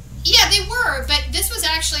 Yeah, they were, but this was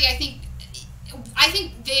actually, I think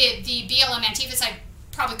the BLM Antifa side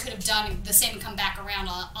probably could have done the same and come back around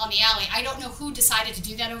on the alley. I don't know who decided to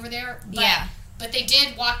do that over there, but they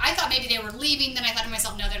did walk. I thought maybe they were leaving, then I thought to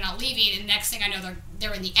myself, no, they're not leaving, and the next thing I know,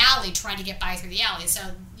 they're in the alley trying to get by through the alley. So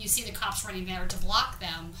you see the cops running there to block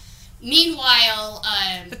them. Meanwhile,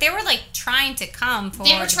 but they were like trying to come for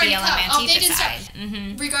they were trying the BLM to come. Antifa They didn't side.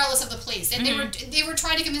 stop, regardless of the police, and they were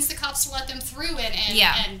trying to convince the cops to let them through,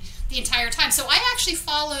 and the entire time. So I actually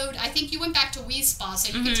followed. I think you went back to WeSpa,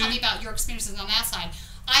 so you can tell me about your experiences on that side.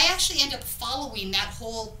 I actually ended up following that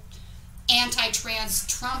whole anti-trans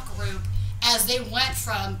Trump group as they went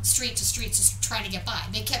from street to street trying to get by.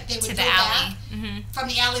 They would go back from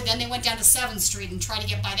the alley, then they went down to 7th Street and tried to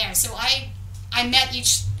get by there. So I met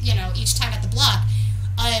each time at the block.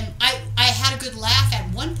 I had a good laugh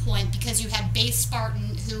at one point because you had Bass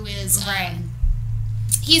Spartan, who is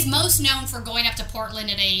he's most known for going up to Portland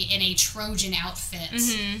in a Trojan outfit,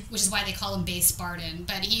 which is why they call him Bass Spartan.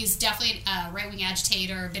 But he's definitely a right-wing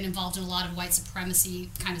agitator, been involved in a lot of white supremacy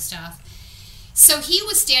kind of stuff. So he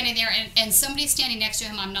was standing there, and somebody standing next to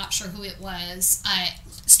him, I'm not sure who it was,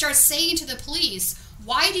 starts saying to the police,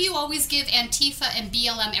 why do you always give Antifa and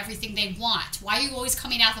BLM everything they want? Why are you always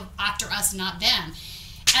coming after us, not them?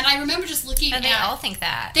 And I remember just looking at... they all think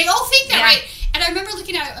that. They all think that, right? And I remember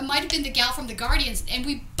looking at it might have been the gal from the Guardians, and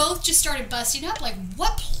we both just started busting up, like,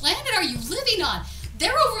 what planet are you living on?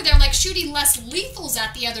 They're over there, like, shooting less lethals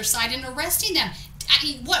at the other side and arresting them.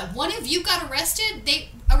 What, one of you got arrested? They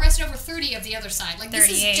arrested over 30 of the other side. Like, this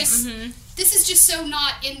is just so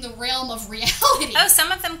not in the realm of reality. Oh, some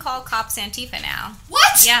of them call cops Antifa now.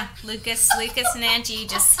 What? Yeah, Lucas and Angie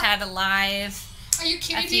just had a live... Are you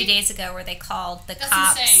kidding me? A few days ago where they called the That's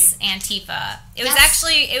cops insane. Antifa. That's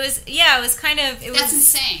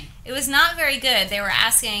insane. It was not very good. They were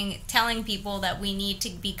telling people that we need to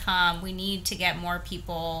get more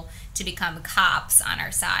people to become cops on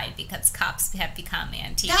our side because cops have become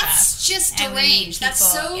Antifa. That's just deranged. That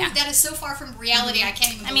is so far from reality. I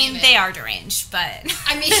can't even believe it. They are deranged, but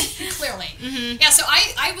I mean, clearly. Yeah, so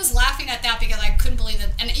I was laughing at that because I couldn't believe it,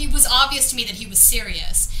 and it was obvious to me that he was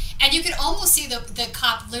serious. And you could almost see the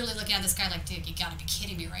cop literally looking at this guy like, dude, you gotta be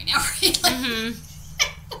kidding me right now, right? Like,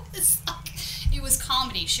 it was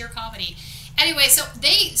comedy, sheer comedy. Anyway, so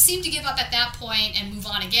they seemed to give up at that point and move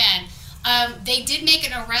on again. They did make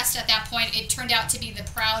an arrest at that point. It turned out to be the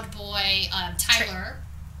Proud Boy, Tyler.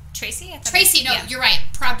 Tracy? You're right.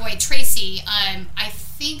 Proud Boy Tracy. I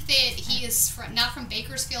think that he is not from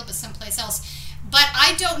Bakersfield, but someplace else. But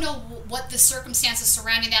I don't know what the circumstances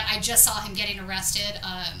surrounding that. I just saw him getting arrested.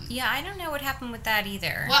 I don't know what happened with that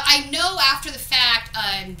either. Well, I know after the fact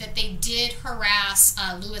that they did harass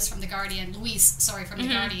Luis from the Guardian.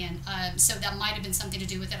 So that might have been something to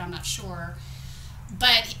do with it. I'm not sure.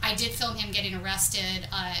 But I did film him getting arrested.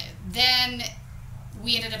 Then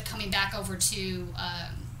we ended up coming back over to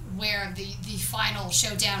where the final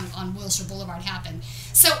showdown on Wilshire Boulevard happened.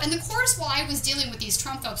 So in the course while I was dealing with these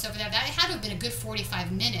Trump folks over there, that had to have been a good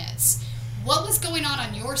 45 minutes. What was going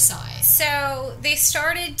on your side? So they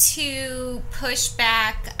started to push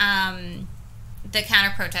back the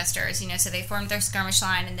counter-protesters, so they formed their skirmish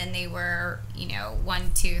line, and then they were,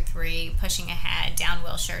 1, 2, 3, pushing ahead down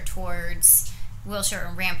Wilshire towards Wilshire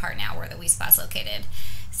and Rampart now, where the WeSpa is located.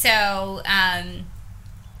 So,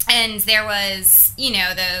 and there was,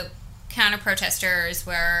 the counter-protesters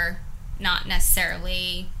were not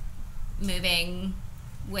necessarily moving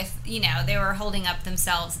with, they were holding up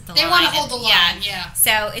themselves at the line. They want to hold the line, yeah.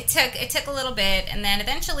 So it took a little bit, and then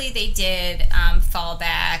eventually they did fall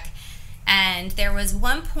back. And there was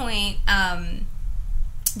one point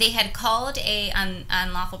they had called a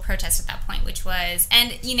unlawful protest at that point, which was,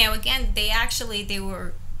 and again they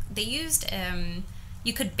used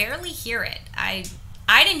you could barely hear it. I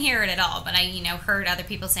didn't hear it at all, but I heard other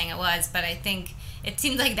people saying it was, but I think it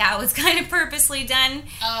seemed like that was kind of purposely done.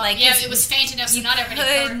 It was faint enough so not everybody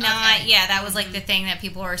heard. Not, yeah, that was like the thing that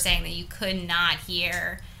people were saying, that you could not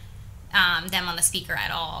hear them on the speaker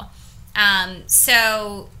at all.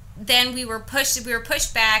 So then we were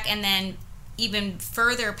pushed back, and then even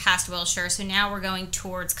further past Wilshire. So now we're going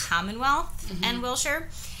towards Commonwealth and Wilshire.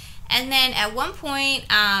 And then at one point,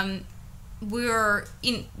 counter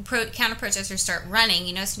protesters start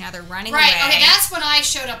running. So now they're running away. Right. Okay, that's when I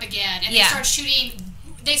showed up again, and they started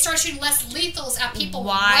shooting less lethals at people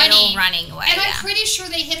while running away. And I'm pretty sure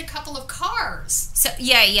they hit a couple of cars. So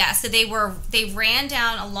yeah. So they ran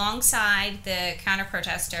down alongside the counter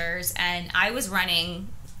protesters, and I was running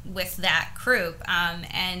with that group.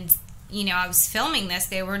 And I was filming this.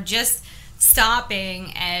 They were just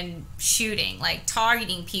stopping and shooting, like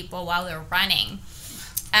targeting people while they're running.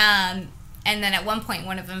 And then at one point,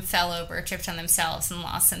 one of them fell over, tripped on themselves, and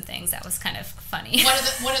lost some things. That was kind of funny.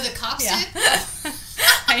 What are the cops did?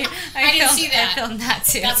 I didn't see that. I filmed that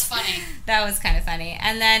too. That's funny. That was kind of funny.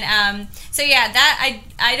 And then, that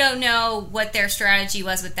I don't know what their strategy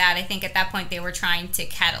was with that. I think at that point they were trying to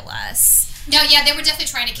kettle us. No, yeah, they were definitely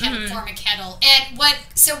trying to form a kettle. And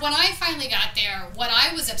so when I finally got there, what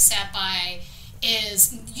I was upset by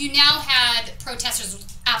is you now had protesters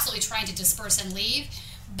absolutely trying to disperse and leave.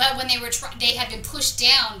 But when they had been pushed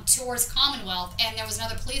down towards Commonwealth, and there was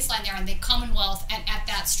another police line there, and the Commonwealth and at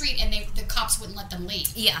that street, and the cops wouldn't let them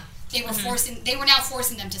leave. Yeah, they were They were now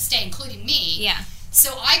forcing them to stay, including me. Yeah.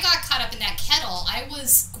 So I got caught up in that kettle. I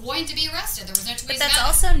was going to be arrested. There was no two ways about it. But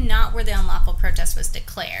that's also not where the unlawful protest was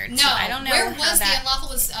declared. No, so I don't know where was the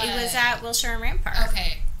unlawful? It was at Wilshire and Rampart.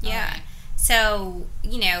 Okay. Yeah. Right. So,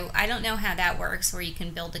 I don't know how that works, where you can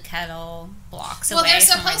build a kettle blocks away. Well, they're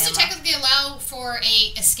supposed to technically allow for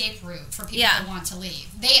a escape route for people who want to leave.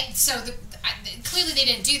 Clearly they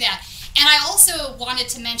didn't do that. And I also wanted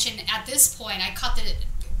to mention at this point,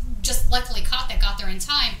 luckily caught that, got there in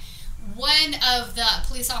time. One of the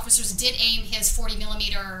police officers did aim his 40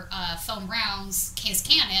 millimeter foam rounds, his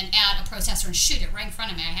cannon, at a protester and shoot it right in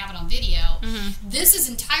front of me. I have it on video. Mm-hmm. This is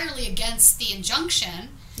entirely against the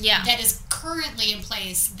injunction that is currently in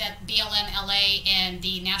place that BLM LA and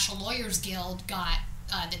the National Lawyers Guild got,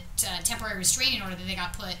 the temporary restraining order that they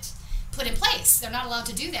got put in place. They're not allowed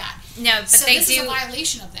to do that. No, but so this is a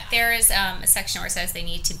violation of that. There is a section where it says they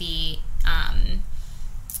need to be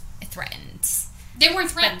threatened. They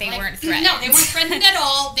weren't threatened. But they weren't threatened. No, they weren't threatened at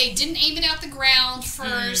all. They didn't aim it at the ground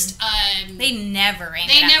first. They never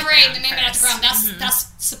aimed it at the ground.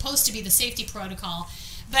 That's supposed to be the safety protocol.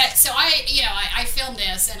 But so I filmed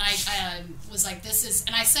this, and I was like, this is,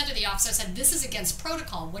 and I said to the officer, I said, this is against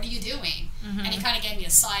protocol. What are you doing? Mm-hmm. And he kind of gave me a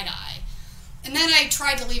side eye. And then I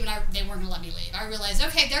tried to leave, and they weren't going to let me leave. I realized,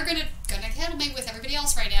 okay, they're gonna kettle me with everybody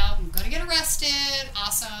else right now. I'm going to get arrested.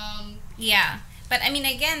 Awesome. Yeah. But I mean,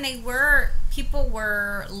 again, people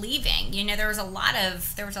were leaving. There was a lot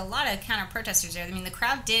of counter protesters there. I mean, the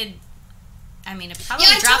crowd did. I mean, it probably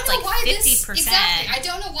dropped like 50%. Exactly. I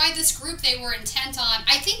don't know why this group they were intent on.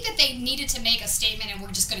 I think that they needed to make a statement, and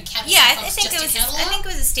we're just going to kettle. Yeah, I think it was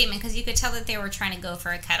a statement, because you could tell that they were trying to go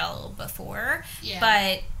for a kettle before. Yeah.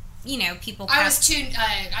 But people. I was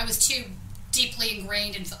too deeply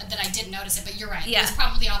ingrained that I didn't notice it, but you're right. Yeah. It was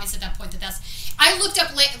probably obvious at that point I looked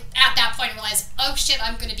up at that point and realized, oh shit,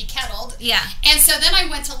 I'm going to be kettled. Yeah. And so then I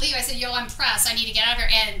went to leave. I said, yo, I'm pressed. I need to get out of here.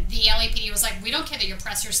 And the LAPD was like, we don't care that you're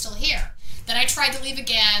pressed. You're still here. Then I tried to leave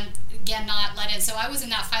again, not let in. So I was in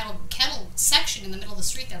that final kettle section in the middle of the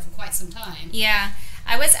street there for quite some time. Yeah.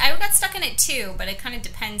 I got stuck in it too, but it kind of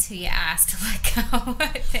depends who you ask to let go.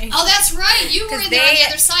 I think. Oh, that's right. You were in there on the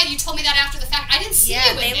other side. You told me that after the fact. I didn't see you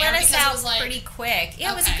in there. Yeah, they let us out it was pretty quick.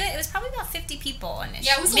 Yeah, It was probably about 50 people initially.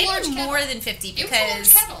 Yeah, it was a large kettle. Maybe more than 50, because it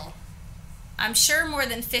was a large kettle. I'm sure more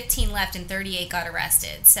than 15 left and 38 got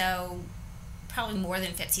arrested. So probably more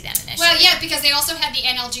than 50 then initially. Well, yeah, because they also had the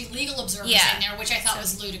NLG legal observers in there, which I thought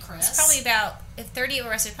was ludicrous. It's probably if 30 were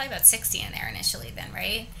arrested, probably about 60 in there initially then,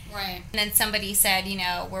 right? Right. And then somebody said,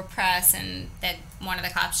 we're press, and that one of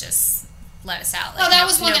the cops just let us out. Well, that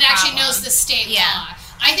was one that actually problem. knows the state Yeah. law.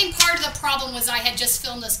 I think part of the problem was I had just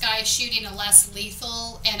filmed this guy shooting a less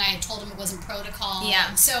lethal, and I had told him it wasn't protocol.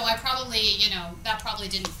 Yeah. So I probably, that probably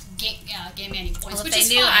didn't gain me any points, Well, which if is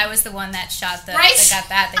they knew fine. I was the one that shot the, Right? that got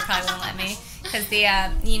that, they probably wouldn't let me. Because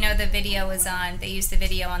the video was on, they used the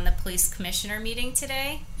video on the police commissioner meeting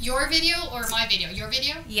today. Your video or my video? Your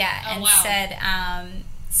video? Yeah, Oh, and wow.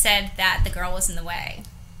 said that the girl was in the way.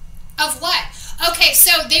 Of what? Okay,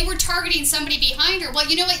 so they were targeting somebody behind her. Well,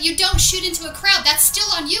 you know what? You don't shoot into a crowd. That's still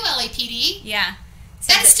on you, LAPD. Yeah.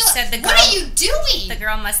 That is still. Said the girl, what are you doing? The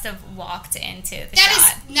girl must have walked into the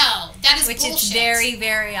That shot. that is which bullshit. is very,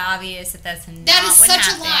 very obvious that that's not That is what such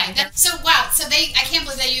happened. a lie. So I can't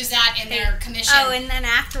believe they used that in their commission. Oh, and then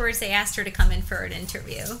afterwards they asked her to come in for an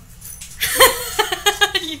interview.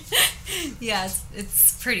 Yeah,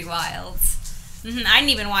 it's pretty wild. I didn't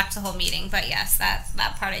even watch the whole meeting, but yes,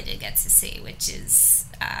 that part I did get to see, which is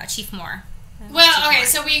Chief Moore. Well, okay,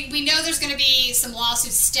 so we know there's going to be some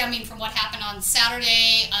lawsuits stemming from what happened on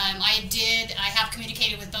Saturday. I have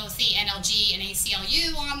communicated with both the NLG and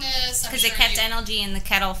ACLU on this. Because they kept NLG in the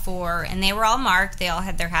kettle and they were all marked. They all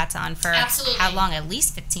had their hats on for Absolutely. how long? At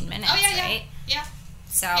least 15 minutes, right? Yeah.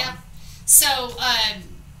 So,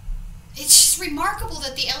 it's just remarkable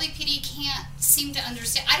that the LAPD can't seem to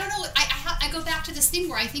understand. I don't know. I go back to this thing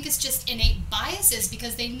where I think it's just innate biases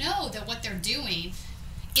because they know that what they're doing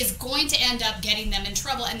is going to end up getting them in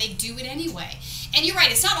trouble, and they do it anyway. And you're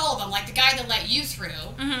right, it's not all of them. Like the guy that let you through,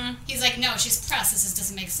 he's like, no, she's pressed. This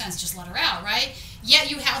doesn't make sense. Just let her out, right? Yet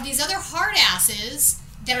you have these other hard asses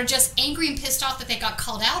that are just angry and pissed off that they got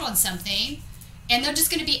called out on something, and they're just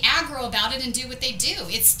going to be aggro about it and do what they do.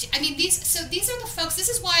 These are the folks. This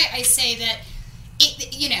is why I say that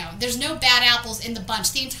there's no bad apples in the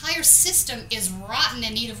bunch. The entire system is rotten and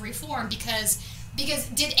in need of reform because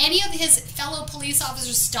did any of his fellow police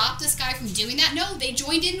officers stop this guy from doing that? No, they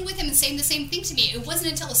joined in with him and saying the same thing to me. It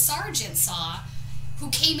wasn't until a sergeant who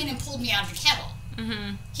came in and pulled me out of the kettle.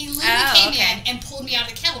 Mm-hmm. He literally came in and pulled me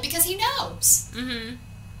out of the kettle because he knows. Mm-hmm.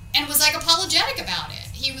 And was like apologetic about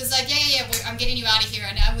it. He was like, yeah, I'm getting you out of here.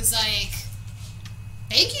 And I was like,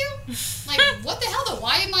 thank you? Like, what the hell though?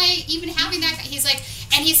 Why am I even having that? He's like,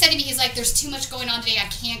 and he said to me, he's like, there's too much going on today. I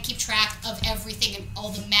can't keep track of everything and all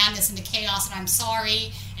the madness and the chaos, and I'm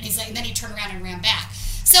sorry. And he's like, and then he turned around and ran back.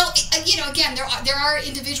 So, again, there are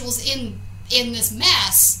individuals in this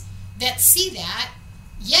mess that see that,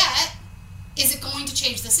 yet, is it going to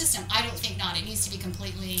change the system? I don't think not. It needs to be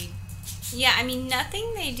completely... Yeah, I mean,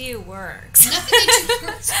 nothing they do works. Nothing they do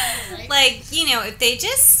works, right? Like, if they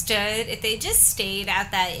just stayed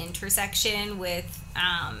at that intersection with,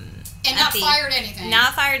 and not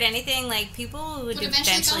fired anything. Like, people would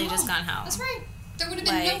eventually just gone home. That's right. There would have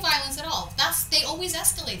been no violence at all. They always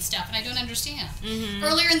escalate stuff, and I don't understand. Mm-hmm.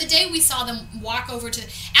 Earlier in the day, we saw them walk over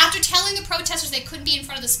after telling the protesters they couldn't be in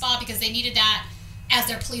front of the spa because they needed that as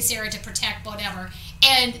their police area to protect whatever,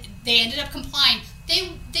 and they ended up complying.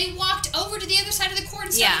 They walked over to the other side of the court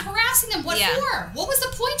and started harassing them. What for? What was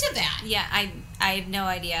the point of that? Yeah, I have no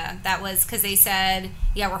idea. That was because they said,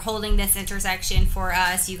 we're holding this intersection for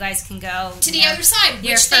us. You guys can go to the other side, which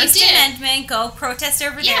your First they did. Amendment, go protest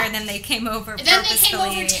over there. And then they came over. And then they came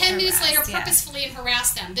over 10 minutes later purposefully and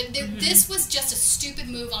harassed them. This was just a stupid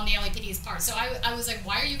move on the LAPD's part. So I was like,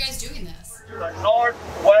 why are you guys doing this? The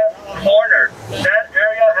northwest corner. That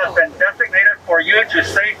area has been designated for you to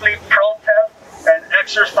safely protest and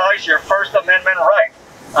exercise your First Amendment right.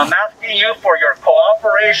 I'm asking you for your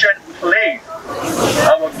cooperation, please.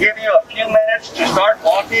 I will give you a few minutes to start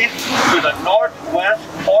walking to the northwest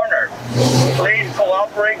corner. Please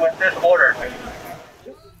cooperate with this order.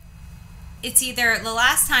 It's either the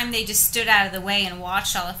last time they just stood out of the way and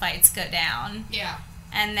watched all the fights go down. Yeah.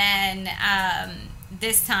 And then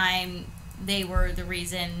this time they were the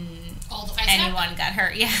reason all the fights anyone got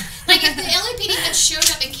hurt. Yeah. Like if the LAPD had showed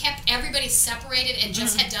up and kept everybody separated and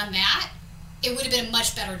just had done that, it would have been a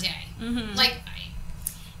much better day. Mm-hmm. Like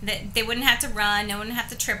they wouldn't have to run. No one would have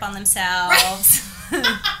to trip on themselves.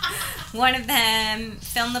 Right. One of them,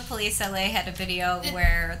 Film the Police LA, had a video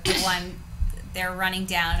where they're running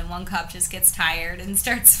down and one cop just gets tired and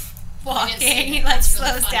starts walking. He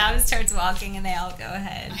slows down and starts walking, and they all go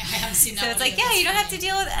ahead. I haven't seen that. So it's like, you don't have to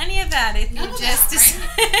deal with any of that if you just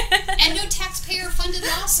right? And no taxpayer-funded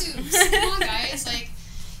lawsuits. Come on, guys.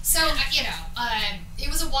 It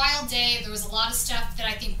was a wild day. There was a lot of stuff that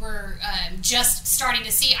I think we're just starting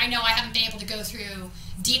to see. I know I haven't been able to go through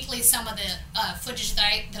deeply some of the footage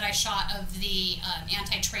that I shot of the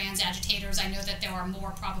anti-trans agitators. I know that there are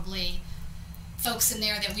more probably folks in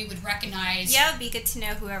there that we would recognize. Yeah, it'd be good to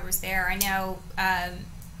know whoever's there. I know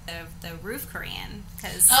the Roof Korean,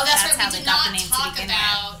 because that's right. how We they did got not the name talk to begin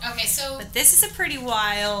about. with. Okay, so but this is a pretty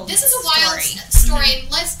wild. This is a wild story.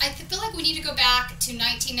 I feel like we need to go back to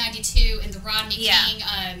 1992 and the Rodney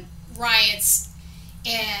King riots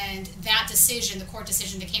and that decision, the court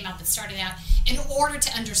decision that came out that started out, in order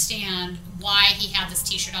to understand why he had this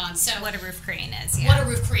T-shirt on. So what a Roof Korean is. Yeah. What a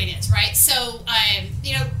Roof Korean is, right? So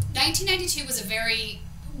 1992 was a very,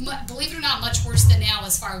 believe it or not, much worse than now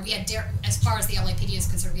as far as the LAPD is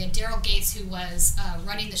concerned. We had Daryl Gates, who was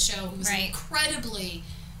running the show, who was incredibly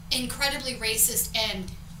racist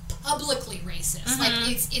and publicly racist. Like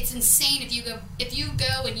it's insane if you go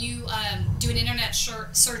and you do an internet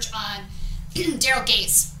search on Daryl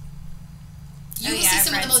Gates. You will see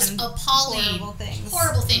some of the most appalling,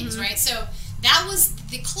 horrible things, right? So that was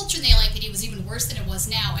the culture in the LAPD was even worse than it was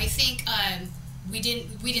now. I think we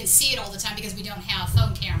didn't see it all the time because we don't have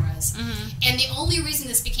phone cameras. And the only reason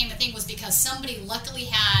this became a thing was because somebody luckily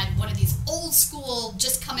had one of these old school,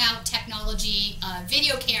 just come out technology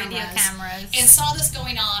video cameras and saw this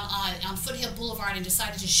going on Foothill Boulevard and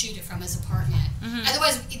decided to shoot it from his apartment.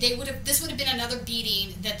 Otherwise, this would have been another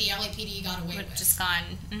beating that the LAPD got away with. Just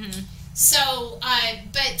gone. So,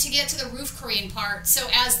 but to get to the Roof Korean part, so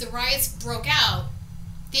as the riots broke out,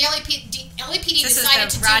 the LAPD decided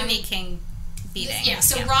to do Rodney King beating.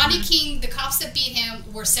 Rodney King, the cops that beat him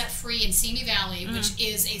were set free in Simi Valley, which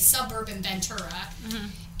is a suburb in Ventura.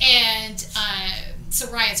 And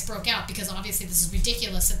so riots broke out because obviously this is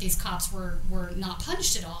ridiculous that these cops were not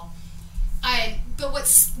punished at all. But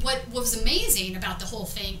what was amazing about the whole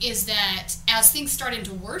thing is that as things started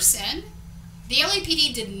to worsen, the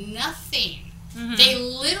LAPD did nothing. They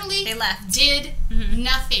literally did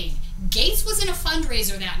nothing. Gates was in a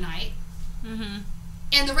fundraiser that night.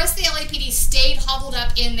 And the rest of the LAPD stayed huddled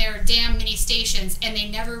up in their damn mini stations, and they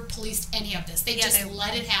never policed any of this. They just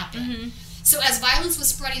let it happen. So as violence was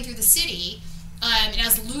spreading through the city, and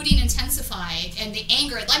as looting intensified, and the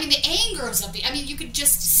anger of you could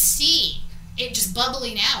just see it just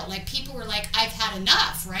bubbling out. Like, people were like, I've had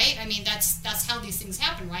enough, right? I mean, that's how these things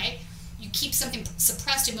happen, right? You keep something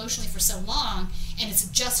suppressed emotionally for so long, and it's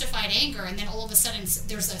justified anger, and then all of a sudden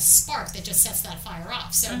there's a spark that just sets that fire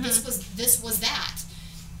off. So this was that.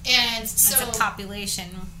 And so it's a population,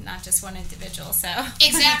 not just one individual. So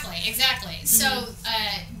exactly. So,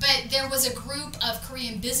 but there was a group of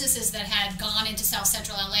Korean businesses that had gone into South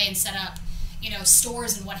Central LA and set up,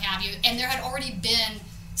 stores and what have you. And there had already been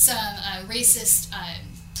some racist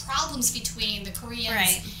problems between the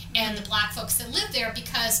Koreans and the black folks that lived there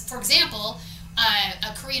because, for example,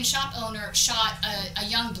 a Korean shop owner shot a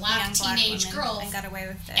young black teenage girl and got away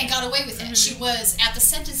with it. She was, at the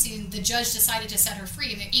sentencing, the judge decided to set her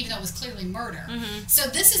free, even though it was clearly murder. So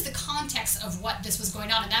this is the context of what this was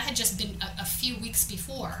going on, and that had just been a few weeks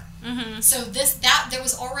before. So there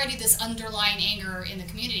was already this underlying anger in the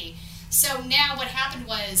community. So now what happened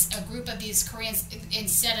was a group of these Koreans,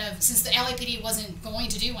 since the LAPD wasn't going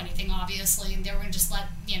to do anything, obviously, and they were going to just let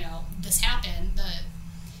this happen,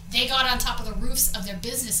 they got on top of the roofs of their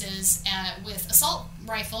businesses with assault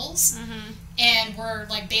rifles and were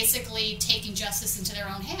basically taking justice into their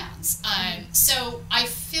own hands. So I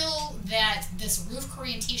feel that this Roof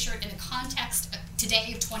Korean T-shirt in the context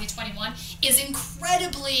today of 2021 is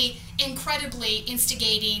incredibly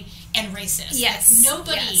instigating and racist. Yes.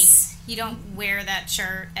 Nobody. Yes. You don't wear that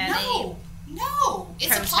shirt at No, it's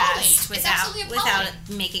protest appalling. It's absolutely appalling.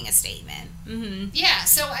 without making a statement. Yeah,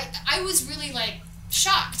 so I was really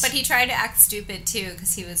shocked. But he tried to act stupid too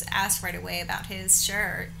because he was asked right away about his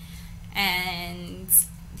shirt, and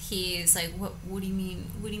he's like, "What do you mean?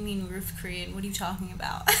 What do you mean, Roof Korean? What are you talking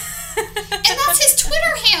about?" And that's his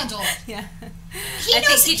Twitter handle. Yeah, I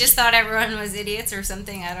think he just thought everyone was idiots or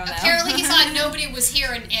something. I don't know. Apparently, he thought nobody was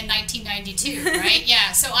here in 1992, right?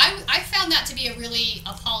 Yeah. So I found that to be a really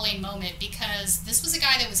appalling moment because this was a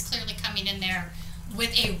guy that was clearly coming in there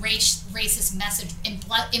with a racist message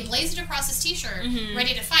emblazoned across his T-shirt,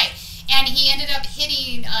 ready to fight. And he ended up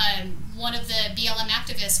hitting one of the BLM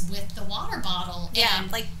activists with the water bottle. Yeah,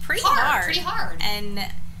 pretty hard. And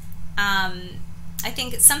I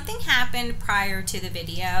think something happened prior to the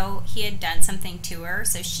video. He had done something to her,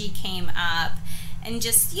 so she came up and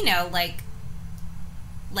just, it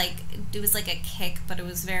was like a kick, but it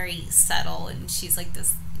was very subtle, and she's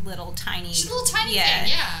this little tiny... She's a little tiny thing,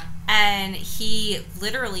 yeah. And he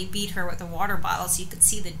literally beat her with a water bottle, so you could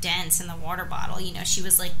see the dents in the water bottle. She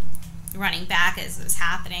was running back as it was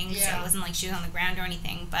happening, so it wasn't like she was on the ground or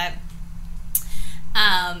anything, but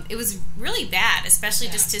it was really bad, especially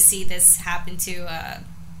just to see this happen to a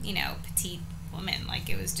petite woman.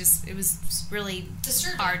 It was really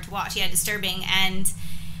disturbing. hard to watch. Yeah, disturbing. And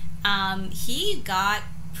he got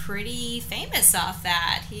pretty famous off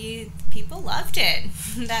that. People loved it.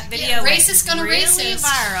 That video racist gonna really racist.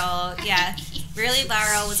 viral. Yeah, really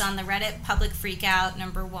viral. Was on the Reddit public freakout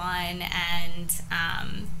 #1,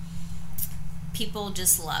 and people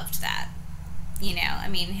just loved that. You know, I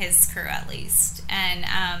mean, his crew at least, and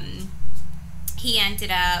he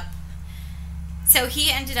ended up. So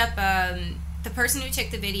he ended up. The person who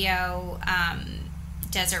took the video,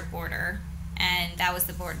 Desert Border, and that was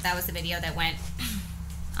the video that went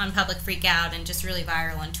on public freakout and just really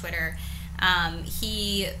viral on Twitter.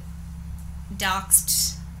 He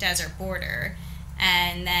doxed Desert Border,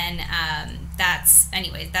 and then that's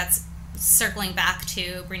circling back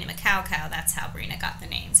to Brina McCowcow. That's how Brina got the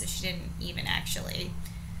name, so she didn't even actually.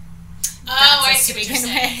 Oh, I see what you're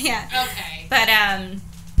saying. Yeah. Okay.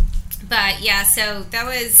 But yeah, so that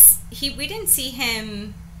was we didn't see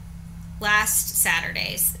him last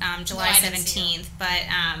Saturday, July 17th, but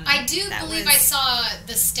I do believe I saw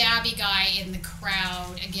the stabby guy in the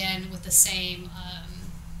crowd again with the same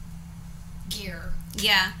gear.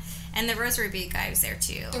 Yeah, and the Rosary Bead guy was there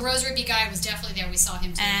too. The Rosary Bead guy was definitely there. We saw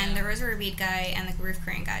him too. And the Rosary Bead guy and the roof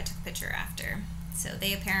crane guy took a picture after. So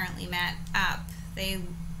they apparently met up. They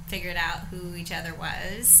figured out who each other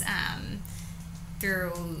was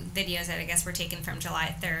through videos that I guess were taken from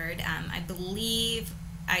July 3rd. I believe,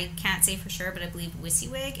 I can't say for sure, but I believe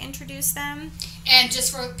WYSIWYG introduced them. And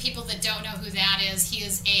just for people that don't know who that is, he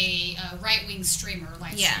is a right-wing streamer,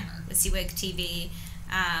 streamer. WYSIWYG TV.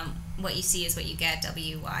 What you see is what you get,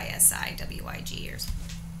 WYSIWYG or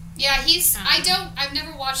something. Yeah, I've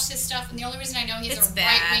never watched his stuff, and the only reason I know he's a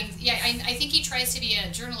right-wing... Yeah, I think he tries to be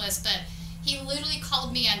a journalist, but he literally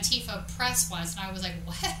called me Antifa press once, and I was like,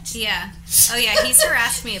 what? Yeah. Oh, yeah, he's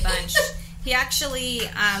harassed me a bunch. He actually,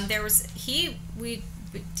 we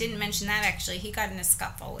didn't mention that actually, he got in a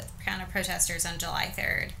scuffle with counter-protesters on July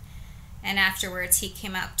 3rd. And afterwards, he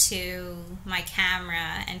came up to my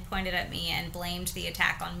camera and pointed at me and blamed the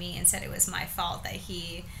attack on me and said it was my fault that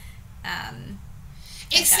he... but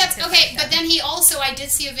then he also, I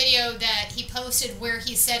did see a video that he posted where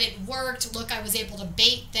he said it worked. Look, I was able to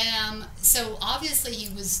bait them. So obviously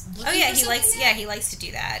he was looking for something there. He likes to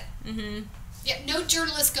do that. Mm-hmm. Yeah, no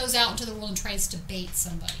journalist goes out into the world and tries to bait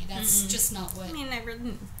somebody. That's just not what... I mean,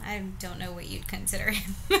 I don't know what you'd consider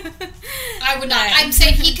him. I would not. I'm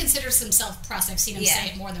saying he considers himself press. I've seen him say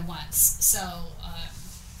it more than once. So...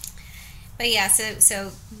 But yeah, so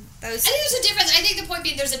those... I think there's a difference. I think the point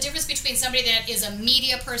being there's a difference between somebody that is a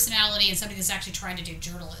media personality and somebody that's actually trying to do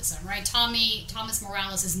journalism, right? Thomas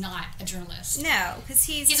Morales is not a journalist. No, because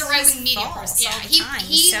he's a right-wing media person. Yeah,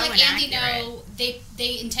 he so like Andy inaccurate. know,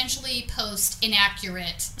 they intentionally post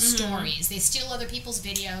inaccurate stories. They steal other people's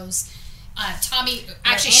videos. Tommy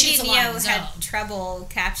actually shoots a lot of his own. Andy had trouble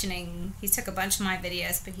captioning. He took a bunch of my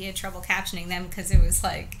videos, but he had trouble captioning them because it was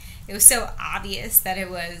so obvious that it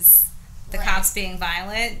was the cops being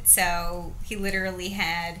violent. So he literally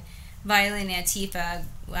had violent Antifa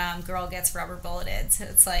girl gets rubber bulleted. So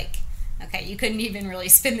it's like, okay, you couldn't even really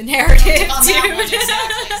spin the narrative. On that one,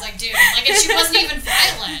 exactly. It's like, dude, and she wasn't even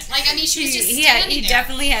violent. Like, I mean, she was just standing there. He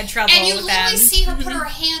definitely had trouble and you with literally them. see her put her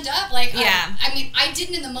hand up. Like, yeah. I mean, I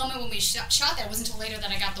didn't in the moment when we shot that. It wasn't until later that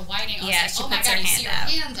I got the whiting. I was like, she oh my puts god, her you hand see up. her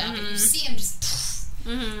hand up, and you see him just.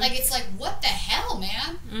 Like, it's like, what the hell,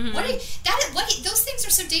 man? Those things are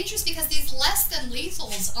so dangerous because these less than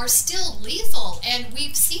lethals are still lethal, and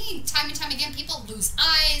we've seen time and time again people lose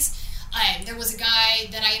eyes. There was a guy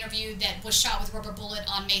that I interviewed that was shot with a rubber bullet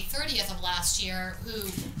on May 30th of last year who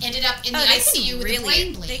ended up in the ICU with a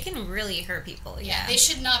brain bleed. They can really hurt people, yeah. They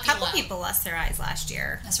should not be allowed. A couple allowed. people lost their eyes last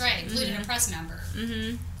year. That's right, including a press member.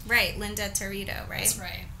 Right, Linda Torito, right? That's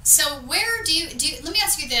right. So where do you let me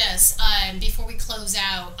ask you this before we close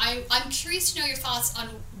out. I'm curious to know your thoughts on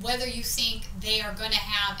whether you think they are going to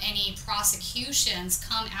have any prosecutions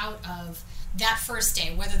come out of that first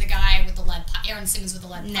day, whether the guy with the lead pipe, Aaron Simmons with the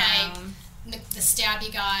lead pipe, the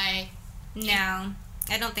stabby guy. No,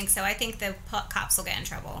 I don't think so. I think the cops will get in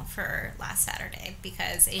trouble for last Saturday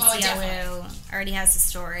because ACLU already has the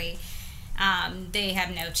story. They have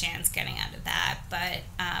no chance getting out of that, but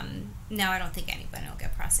no, I don't think anybody will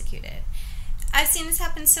get prosecuted. I've seen this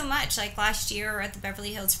happen so much, like last year at the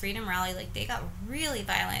Beverly Hills Freedom Rally, like they got really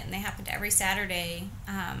violent and they happened every Saturday.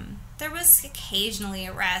 There was occasionally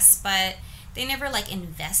arrests, but they never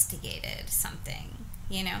investigated something,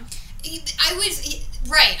 you know? I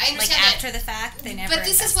understand that. After the fact, they never. But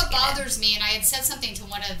this is what bothers me, and I had said something to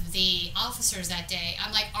one of the officers that day.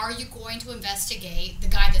 I'm like, are you going to investigate the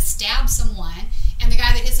guy that stabbed someone and the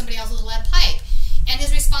guy that hit somebody else with a lead pipe? And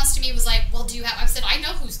his response to me was like, well, do you have... I said, I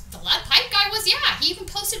know who the lead pipe guy was. Yeah, he even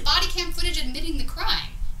posted body cam footage admitting the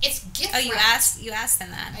crime. It's gift Oh, you wrapped. asked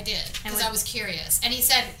them that. I did, because I was curious. And he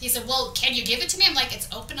said, well, can you give it to me? I'm like, it's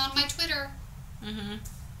open on my Twitter. Mm-hmm.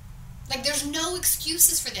 Like, there's no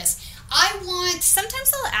excuses for this.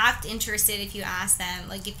 Sometimes they'll act interested if you ask them,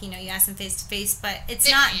 like if you ask them face to face, but it's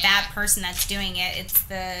not that person that's doing it. It's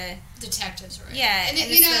the detectives, right? Yeah, and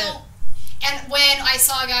and when I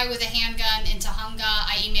saw a guy with a handgun in Tujunga,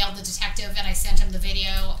 I emailed the detective and I sent him the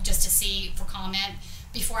video just to see for comment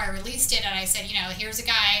before I released it. And I said, here's a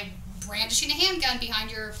guy brandishing a handgun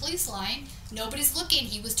behind your police line. Nobody's looking.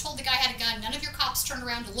 He was told the guy had a gun. None of your cops turned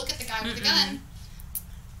around to look at the guy with the gun.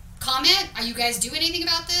 Comment, are you guys doing anything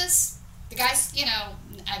about this? The guys,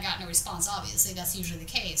 I got no response, obviously. That's usually the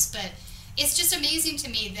case. But it's just amazing to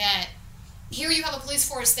me that here you have a police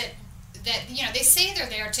force that they say they're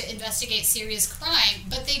there to investigate serious crime,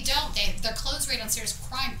 but they don't. Their close rate on serious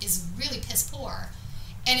crime is really piss poor.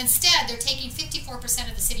 And instead, they're taking 54%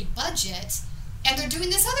 of the city budget, and they're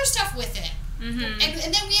doing this other stuff with it. Mm-hmm.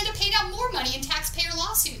 And then we end up paying out more money in taxpayer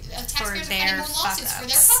lawsuits. Taxpayers are fighting more lawsuits for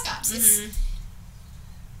their fuck-ups. Mm-hmm.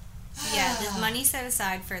 Yeah, the money set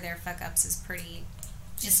aside for their fuck-ups is pretty...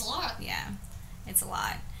 It's a lot. Yeah, it's a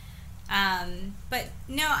lot. But,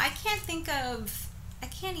 no, I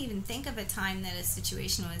can't even think of a time that a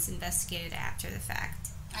situation was investigated after the fact.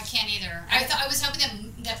 I can't either. I was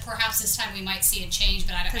hoping that perhaps this time we might see a change,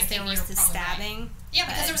 but I think there was the stabbing. Right. Yeah,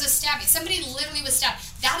 because there was a stabbing. Somebody literally was stabbed.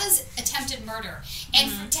 That is attempted murder.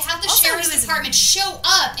 And to have the sheriff's department show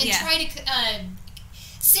up and try to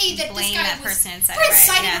say that blame this guy that was person inside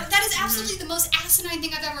right. That is absolutely the most asinine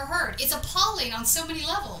thing I've ever heard. It's appalling on so many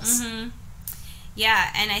levels. Mm-hmm.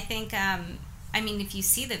 Yeah, and I think, if you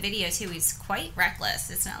see the video too, he's quite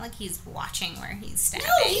reckless. It's not like he's watching where he's stabbing.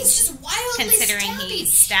 No, he's just wildly considering stabbing. he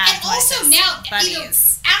stabbed and also now,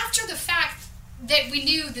 buddies. After the fact that we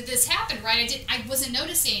knew that this happened, right? I wasn't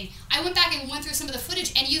noticing. I went back and went through some of the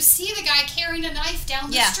footage, and you see the guy carrying a knife down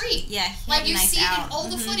the street. Yeah, like you see it in all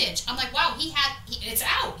the footage. I'm like, wow, it's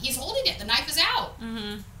out. He's holding it. The knife is out.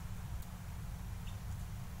 Mm-hmm.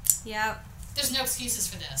 Yep. There's no excuses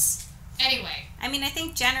for this. Anyway. I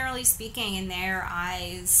think generally speaking, in their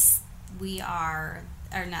eyes, BLM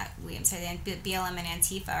and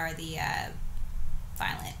Antifa are the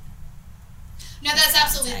violent. No, that's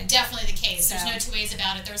absolutely, definitely the case. There's no two ways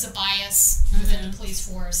about it. There's a bias within the police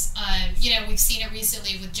force. We've seen it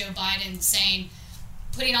recently with Joe Biden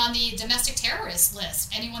putting on the domestic terrorist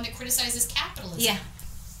list anyone that criticizes capitalism. Yeah.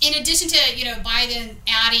 In addition to, Biden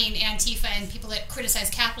adding Antifa and people that criticize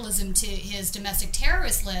capitalism to his domestic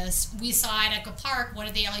terrorist list, we saw at Echo Park, one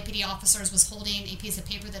of the LAPD officers was holding a piece of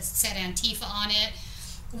paper that said Antifa on it.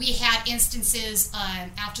 We had instances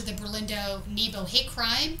after the Berlindo-Nebo hate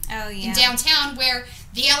crime in downtown where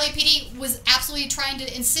the LAPD was absolutely trying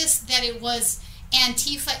to insist that it was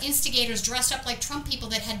Antifa instigators dressed up like Trump people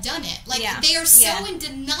that had done it. They are so in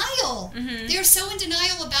denial. Mm-hmm. They are so in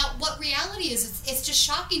denial about what reality is. It's just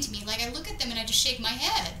shocking to me. I look at them and I just shake my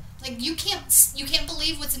head. You can't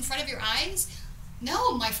believe what's in front of your eyes?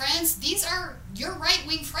 No, my friends, these are your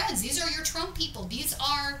right-wing friends. These are your Trump people. These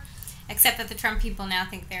are... Except that the Trump people now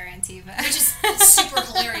think they're Antifa. Which is super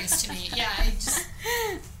hilarious to me. Yeah,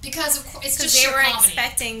 because of course, it's just they were comedy.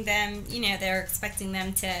 Expecting them, they're expecting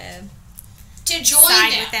them to join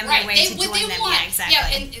side them. With them right. in a way they, to what join they them. Want. Yeah, exactly. Yeah,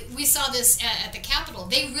 and we saw this at the Capitol.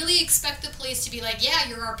 They really expect the police to be like, yeah,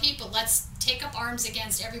 you're our people. Let's take up arms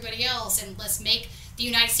against everybody else and let's make the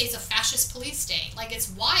United States a fascist police state. It's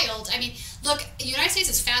wild. Look, the United States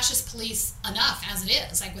is fascist police enough as it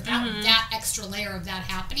is. Without that extra layer of that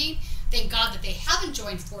happening, thank God that they haven't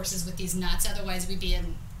joined forces with these nuts. Otherwise, we'd be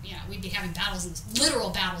having literal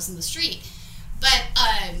battles in the street. But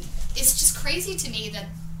it's just crazy to me that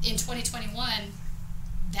in 2021,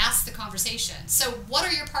 that's the conversation. So, what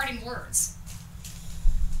are your parting words?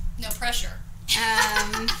 No pressure.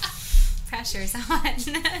 Pressure's on.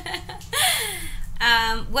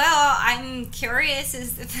 Well, I'm curious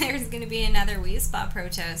if there's going to be another Weed Spot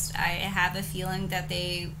protest. I have a feeling that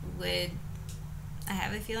they would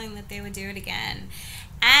do it again.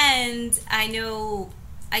 And I know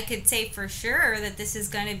I could say for sure that this is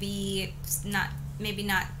going to be maybe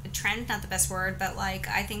not a trend, not the best word, but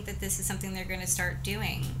I think that this is something they're going to start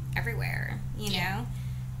doing everywhere, you know?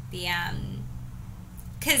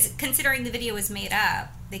 Because considering the video was made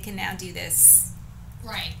up, they can now do this.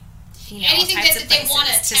 Right. Anything that they want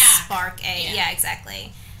to spark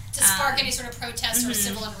exactly. To spark any sort of protest or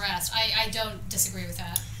civil unrest. I don't disagree with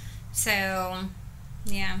that. So,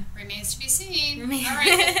 yeah. Remains to be seen. All right.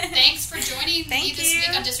 Well, thanks for joining me this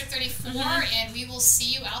week on District 34, and we will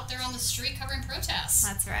see you out there on the street covering protests.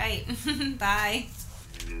 That's right. Bye.